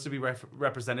supposed to be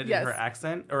represented in her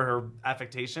accent or her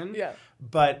affectation. Yeah.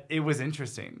 But it was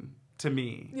interesting to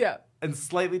me. Yeah. And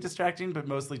slightly distracting, but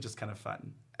mostly just kind of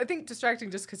fun. I think distracting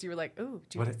just because you were like, ooh,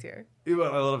 Judy's here. A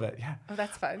little bit, yeah. Oh,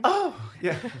 that's fun. Oh,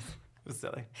 yeah. It was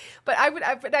silly. But I would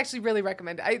actually really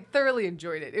recommend it. I thoroughly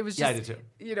enjoyed it. It was just, I did too.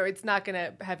 It's not going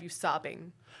to have you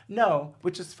sobbing. No,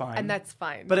 which is fine. And that's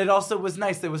fine. But it also was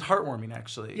nice. It was heartwarming,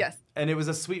 actually. Yes. And it was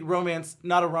a sweet romance,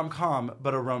 not a rom-com,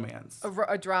 but a romance.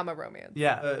 A drama romance.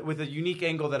 Yeah, with a unique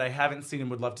angle that I haven't seen and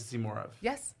would love to see more of.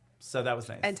 Yes. So that was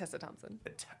nice. And Tessa Thompson.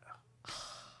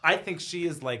 I think she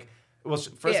is like, well,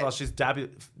 first of all, she's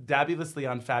fabulously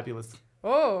on Fabulous.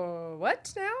 Oh,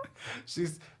 what now?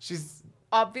 She's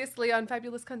obviously on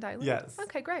Fabulous Cunt Island? Yes.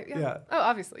 Okay, great. Yeah. Oh,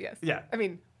 obviously, yes. Yeah. I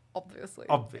mean, obviously.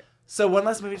 So one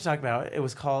last movie to talk about. It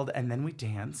was called And Then We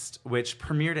Danced, which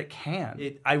premiered at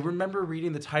Cannes. I remember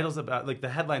reading the titles about, like the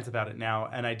headlines about it now,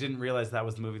 and I didn't realize that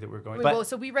was the movie that we were going.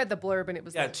 So we read the blurb, and it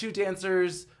was two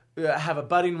dancers have a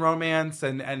budding romance,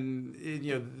 and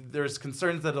there's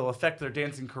concerns that it'll affect their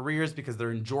dancing careers because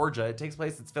they're in Georgia.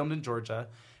 It's filmed in Georgia.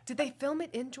 Did they film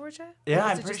it in Georgia? Yeah,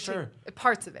 I'm pretty sure.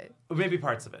 Parts of it. Maybe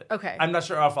parts of it. Okay. I'm not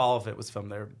sure if all of it was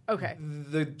filmed there. Okay.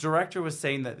 The director was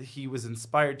saying that he was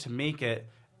inspired to make it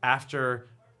after,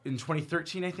 in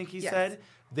 2013, I think he said,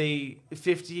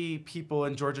 50 people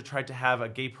in Georgia tried to have a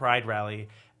gay pride rally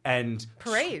and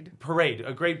a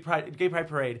gay pride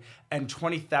parade, and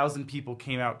 20,000 people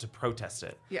came out to protest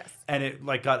it. Yes. And it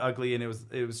like got ugly, and it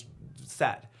was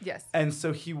sad. Yes. And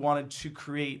so he wanted to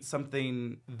create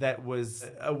something that was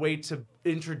a way to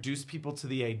introduce people to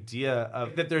the idea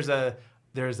of that there's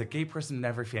a gay person in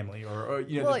every family, or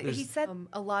well, he said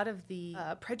a lot of the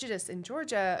prejudice in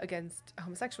Georgia against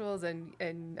homosexuals and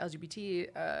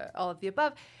LGBT, all of the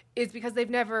above, is because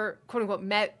they've never, quote unquote,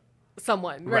 met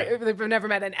someone, right? They've never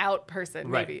met an out person,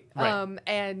 maybe. Right.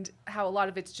 And how a lot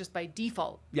of it's just by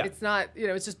default. Yeah. It's not,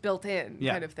 it's just built in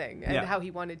kind of thing. And how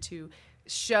he wanted to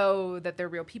show that they're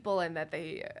real people and that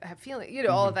they have feelings,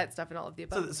 all of that stuff and all of the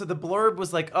above. So the blurb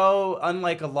was like,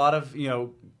 unlike a lot of,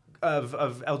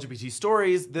 of LGBT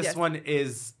stories, this one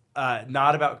is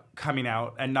not about coming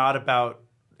out and not about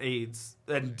AIDS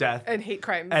and death. And hate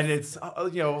crimes. And it's,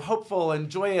 hopeful and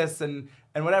joyous and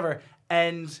whatever.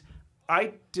 And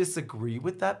I disagree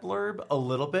with that blurb a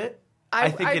little bit. I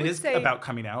think it is about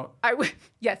coming out.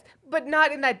 Yes, but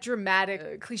not in that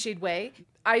dramatic, cliched way.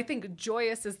 I think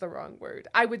joyous is the wrong word.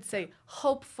 I would say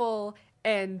hopeful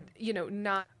and,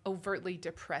 not overtly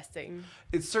depressing.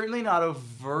 It's certainly not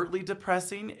overtly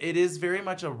depressing. It is very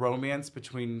much a romance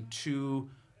between two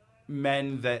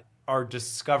men that are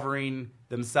discovering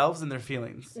themselves and their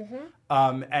feelings,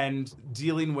 and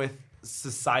dealing with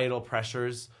societal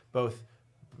pressures, both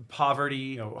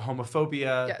poverty,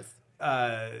 homophobia,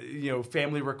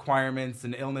 family requirements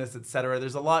and illness, etc.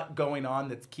 There's a lot going on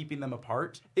that's keeping them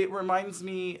apart. It reminds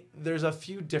me, there's a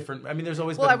few different. I mean, there's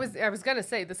always. Well, I was gonna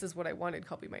say this is what I wanted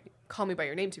Call Me by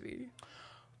Your Name to be.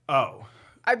 Oh.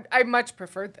 I much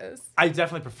preferred this. I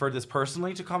definitely preferred this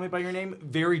personally to Call Me by Your Name.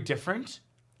 Very different.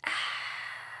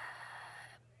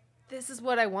 This is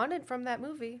what I wanted from that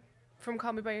movie, from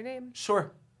Call Me by Your Name.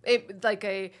 Sure.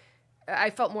 I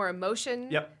felt more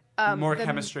emotion. Yep. More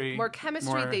chemistry.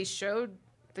 They showed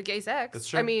the gay sex. That's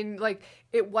true. I mean,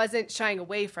 it wasn't shying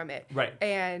away from it. Right.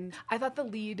 And I thought the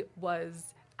lead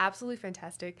was absolutely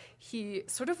fantastic. He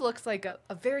sort of looks like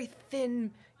a very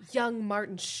thin, young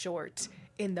Martin Short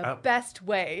in the best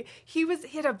way. He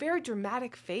had a very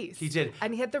dramatic face. He did.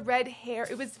 And he had the red hair.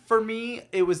 For me,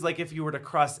 it was like if you were to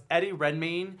cross Eddie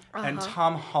Redmayne and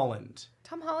Tom Holland.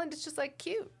 Tom Holland is just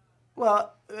cute.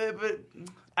 Well, but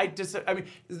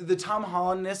the Tom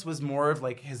Hollandness was more of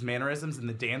his mannerisms and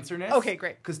the dancerness. Okay,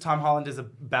 great. Because Tom Holland is a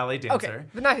ballet dancer. Okay,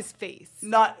 but not his face.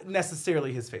 Not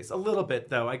necessarily his face. A little bit,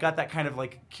 though. I got that kind of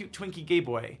cute, twinky gay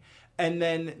boy. And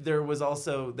then there was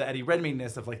also the Eddie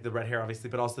Redmayne-ness of the red hair, obviously,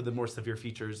 but also the more severe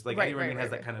features. Eddie Redmayne has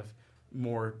that kind of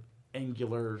more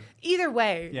angular. Either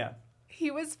way. Yeah. He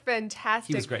was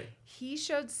fantastic. He was great. He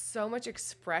showed so much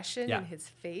expression in his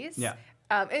face. Yeah.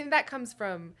 And that comes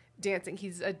from dancing.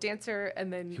 He's a dancer,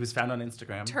 and then he was found on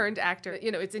Instagram. Turned actor.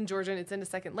 It's in Georgian. It's in a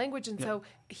second language, and so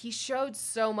he showed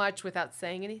so much without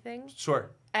saying anything. Sure.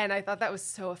 And I thought that was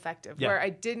so effective. Yeah. Where I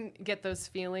didn't get those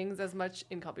feelings as much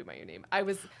in Call Me by Your Name. I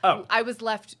was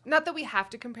left. Not that we have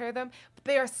to compare them, but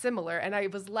they are similar. And I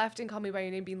was left in Call Me by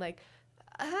Your Name being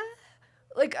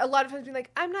a lot of times being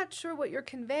I'm not sure what you're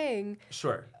conveying.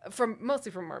 Sure.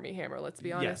 Mostly from Armie Hammer, let's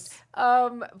be honest.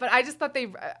 Yes. But I just thought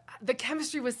the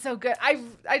chemistry was so good.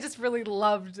 I just really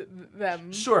loved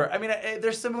them. Sure. I mean,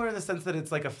 they're similar in the sense that it's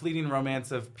a fleeting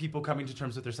romance of people coming to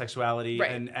terms with their sexuality,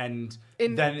 right. and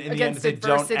then in the end they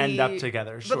don't end up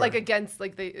together. Sure. But against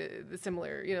the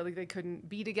similar, they couldn't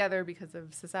be together because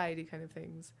of society kind of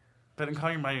things. But in Call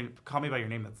Me by Your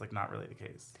Name, that's not really the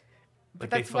case. But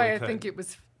that's why I think it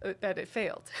was that it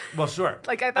failed. Well, sure.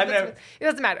 I thought it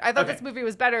doesn't matter. I thought this movie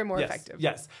was better and more effective.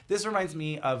 Yes. This reminds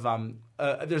me of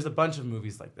there's a bunch of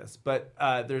movies like this, but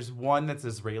there's one that's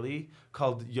Israeli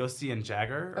called Yossi and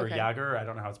Jagger or Yager. I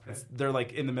don't know how it's pronounced. They're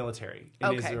in the military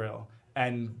in Israel.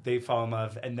 And they fall in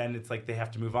love, and then it's they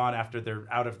have to move on after they're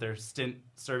out of their stint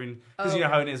serving. Because you know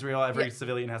how in Israel every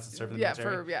civilian has to serve in the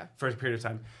military for a period of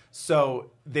time.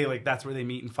 So they that's where they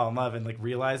meet and fall in love and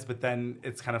realize. But then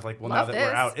it's kind of now that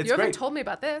we're out, it's you great. Haven't told me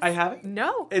about this. I haven't.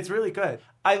 No, it's really good.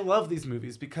 I love these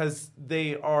movies because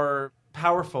they are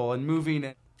powerful and moving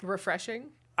and refreshing.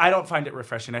 I don't find it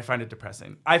refreshing. I find it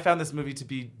depressing. I found this movie to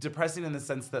be depressing in the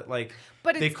sense that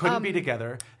they couldn't be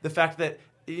together. The fact that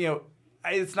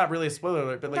it's not really a spoiler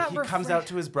alert, but he comes out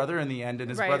to his brother in the end, and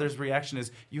his brother's reaction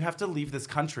is, you have to leave this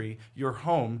country, your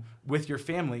home, with your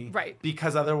family,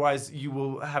 because otherwise you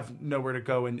will have nowhere to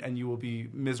go and you will be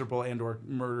miserable and or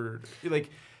murdered.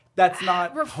 That's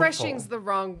not refreshing's hopeful. The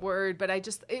wrong word, but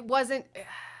it wasn't.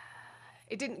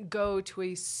 It didn't go to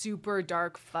a super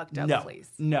dark, fucked up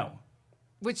place. No.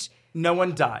 Which no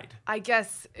one died. I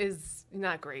guess is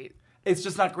not great. It's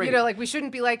just not great. We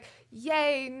shouldn't be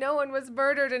yay, no one was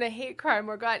murdered in a hate crime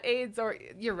or got AIDS or...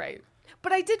 You're right.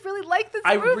 But I did really like this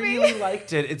movie. I really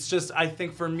liked it. It's just, I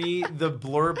think for me, the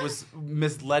blurb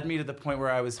misled me to the point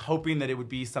where I was hoping that it would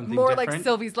be something more different. More like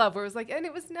Sylvie's Love, where it was and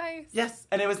it was nice. Yes,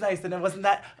 and it was nice, and it wasn't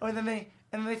that... Oh, and then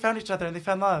they found each other, and they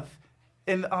found love.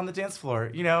 On the dance floor,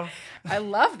 I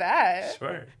love that.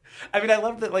 Sure. I mean, I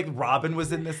love that, Robin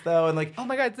was in this, though, and, Oh,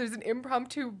 my God, there's an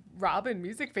impromptu Robin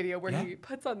music video where he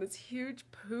puts on this huge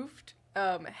poofed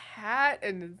hat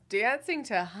and dancing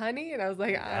to Honey, and I was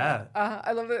like,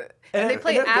 I love it. And they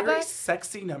play ABBA. ABBA. Very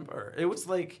sexy number. It was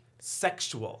like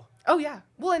sexual. Oh yeah.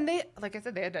 Well, and they, like I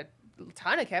said, they had a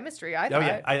ton of chemistry. I thought. Oh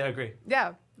yeah, I agree.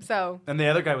 Yeah. So. And the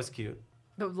other guy was cute.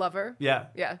 The lover. Yeah.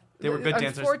 Yeah. They were good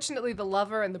dancers. Unfortunately, the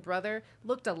lover and the brother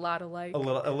looked a lot alike. A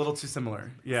little too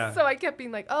similar. Yeah. So I kept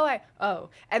being like,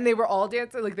 and they were all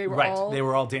dancing. Like they were all. Right. They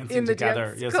were all dancing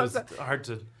together. Dance. Yeah. So it's hard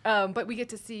to. But we get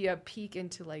to see a peek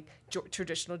into like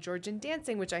traditional Georgian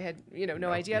dancing, which I had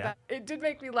no idea about. It did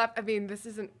make me laugh. I mean, this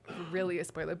isn't really a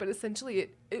spoiler, but essentially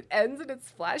it ends in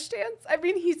its flash dance. I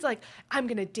mean, he's like, I'm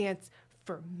gonna dance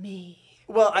for me.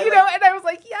 Well, and I was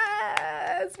like,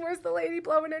 yes, where's the lady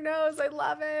blowing her nose? I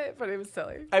love it. But it was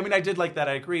silly. I mean, I did like that.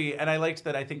 I agree. And I liked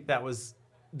that. I think that was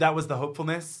the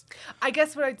hopefulness. I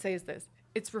guess what I'd say is this.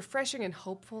 It's refreshing and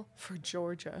hopeful for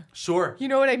Georgia. Sure. You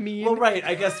know what I mean? Well, right.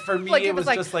 I guess for me, it was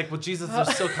just like, well, Jesus,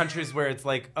 there's still countries where it's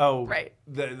like, oh, right.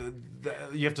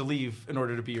 You have to leave in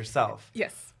order to be yourself.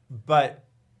 Yes. But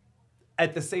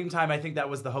at the same time, I think that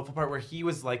was the hopeful part where he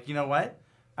was like, you know what?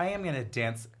 I am going to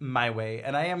dance my way,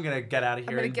 and I am going to get out of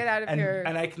here. I'm going to get out of here.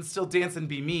 And I can still dance and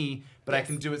be me, but yes. I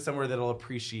can do it somewhere that'll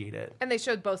appreciate it. And they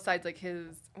showed both sides, like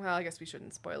I guess we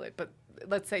shouldn't spoil it, but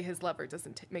let's say his lover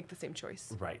doesn't make the same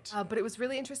choice. Right. But it was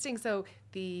really interesting. So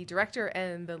the director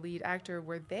and the lead actor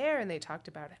were there, and they talked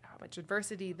about how much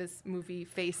adversity this movie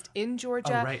faced in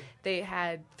Georgia. Oh, right. They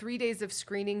had 3 days of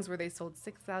screenings where they sold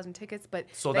 6,000 tickets, but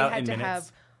sold they out had in to minutes.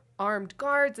 Have armed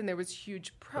guards, and there was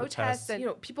huge protests.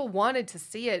 And people wanted to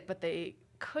see it, but they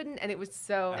couldn't, and it was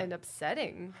so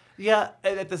upsetting. Yeah,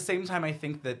 and at the same time, I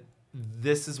think that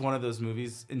this is one of those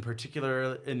movies, in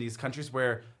particular in these countries,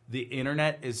 where the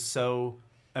internet is so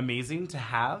amazing to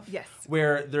have. Yes.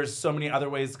 Where there's so many other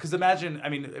ways. Because imagine, I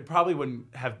mean, it probably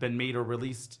wouldn't have been made or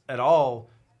released at all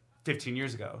 15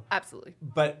 years ago. Absolutely.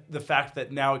 But the fact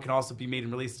that now it can also be made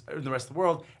and released in the rest of the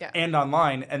world and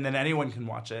online, and then anyone can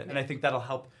watch it. And I think that'll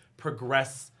help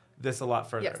progress this a lot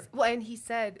further. Yes. Well, and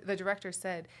the director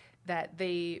said that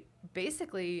they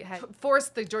basically had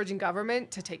forced the Georgian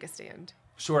government to take a stand.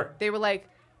 Sure. They were like,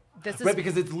 this is... Right,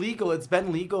 because it's legal. It's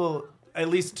been legal, at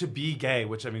least to be gay,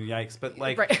 which, I mean, yikes. But,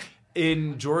 like,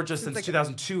 in Georgia since like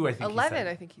 2002, I think 11, he said.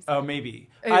 I think he said. Oh, maybe.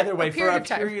 Either way, for a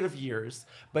period of years.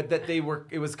 But that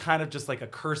it was kind of just like a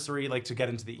cursory, like, to get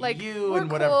into the EU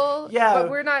and whatever. Cool, yeah. But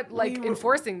we're not, like,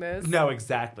 enforcing this. No,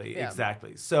 exactly.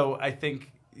 So I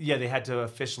think, they had to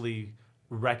officially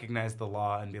recognize the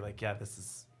law and be like, yeah, this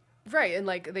is... Right, and,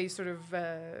 like, they sort of...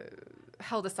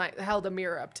 held a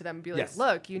mirror up to them and be like,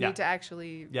 look, you need to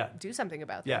actually do something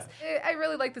about this. I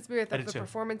really liked this movie. I thought the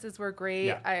performances were great.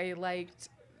 Yeah. I liked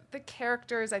the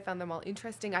characters. I found them all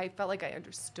interesting. I felt like I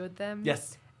understood them.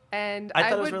 Yes. And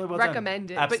I would really well recommend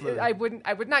done. it. Absolutely. But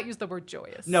I would not use the word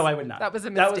joyous. No, I would not. That was a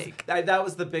mistake. That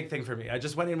was the big thing for me. I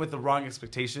just went in with the wrong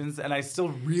expectations, and I still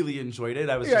really enjoyed it.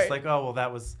 I was just like, oh, well,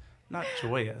 that was not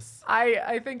joyous.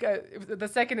 I think the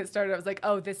second it started, I was like,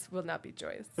 oh, this will not be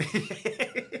joyous.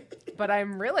 But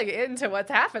I'm really into what's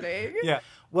happening. Yeah.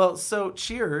 Well, so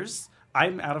cheers.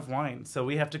 I'm out of wine, so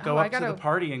we have to go up to the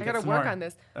party and get some more. I gotta work on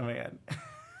this. Oh my God.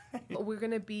 We're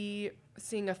gonna be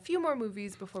seeing a few more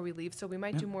movies before we leave, so we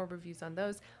might do more reviews on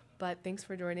those. But thanks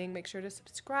for joining. Make sure to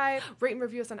subscribe, rate and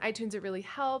review us on iTunes. It really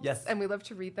helps. Yes. And we love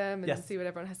to read them and see what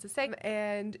everyone has to say.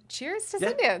 And cheers to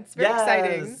Sundance. Very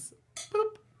exciting.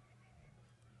 Boop.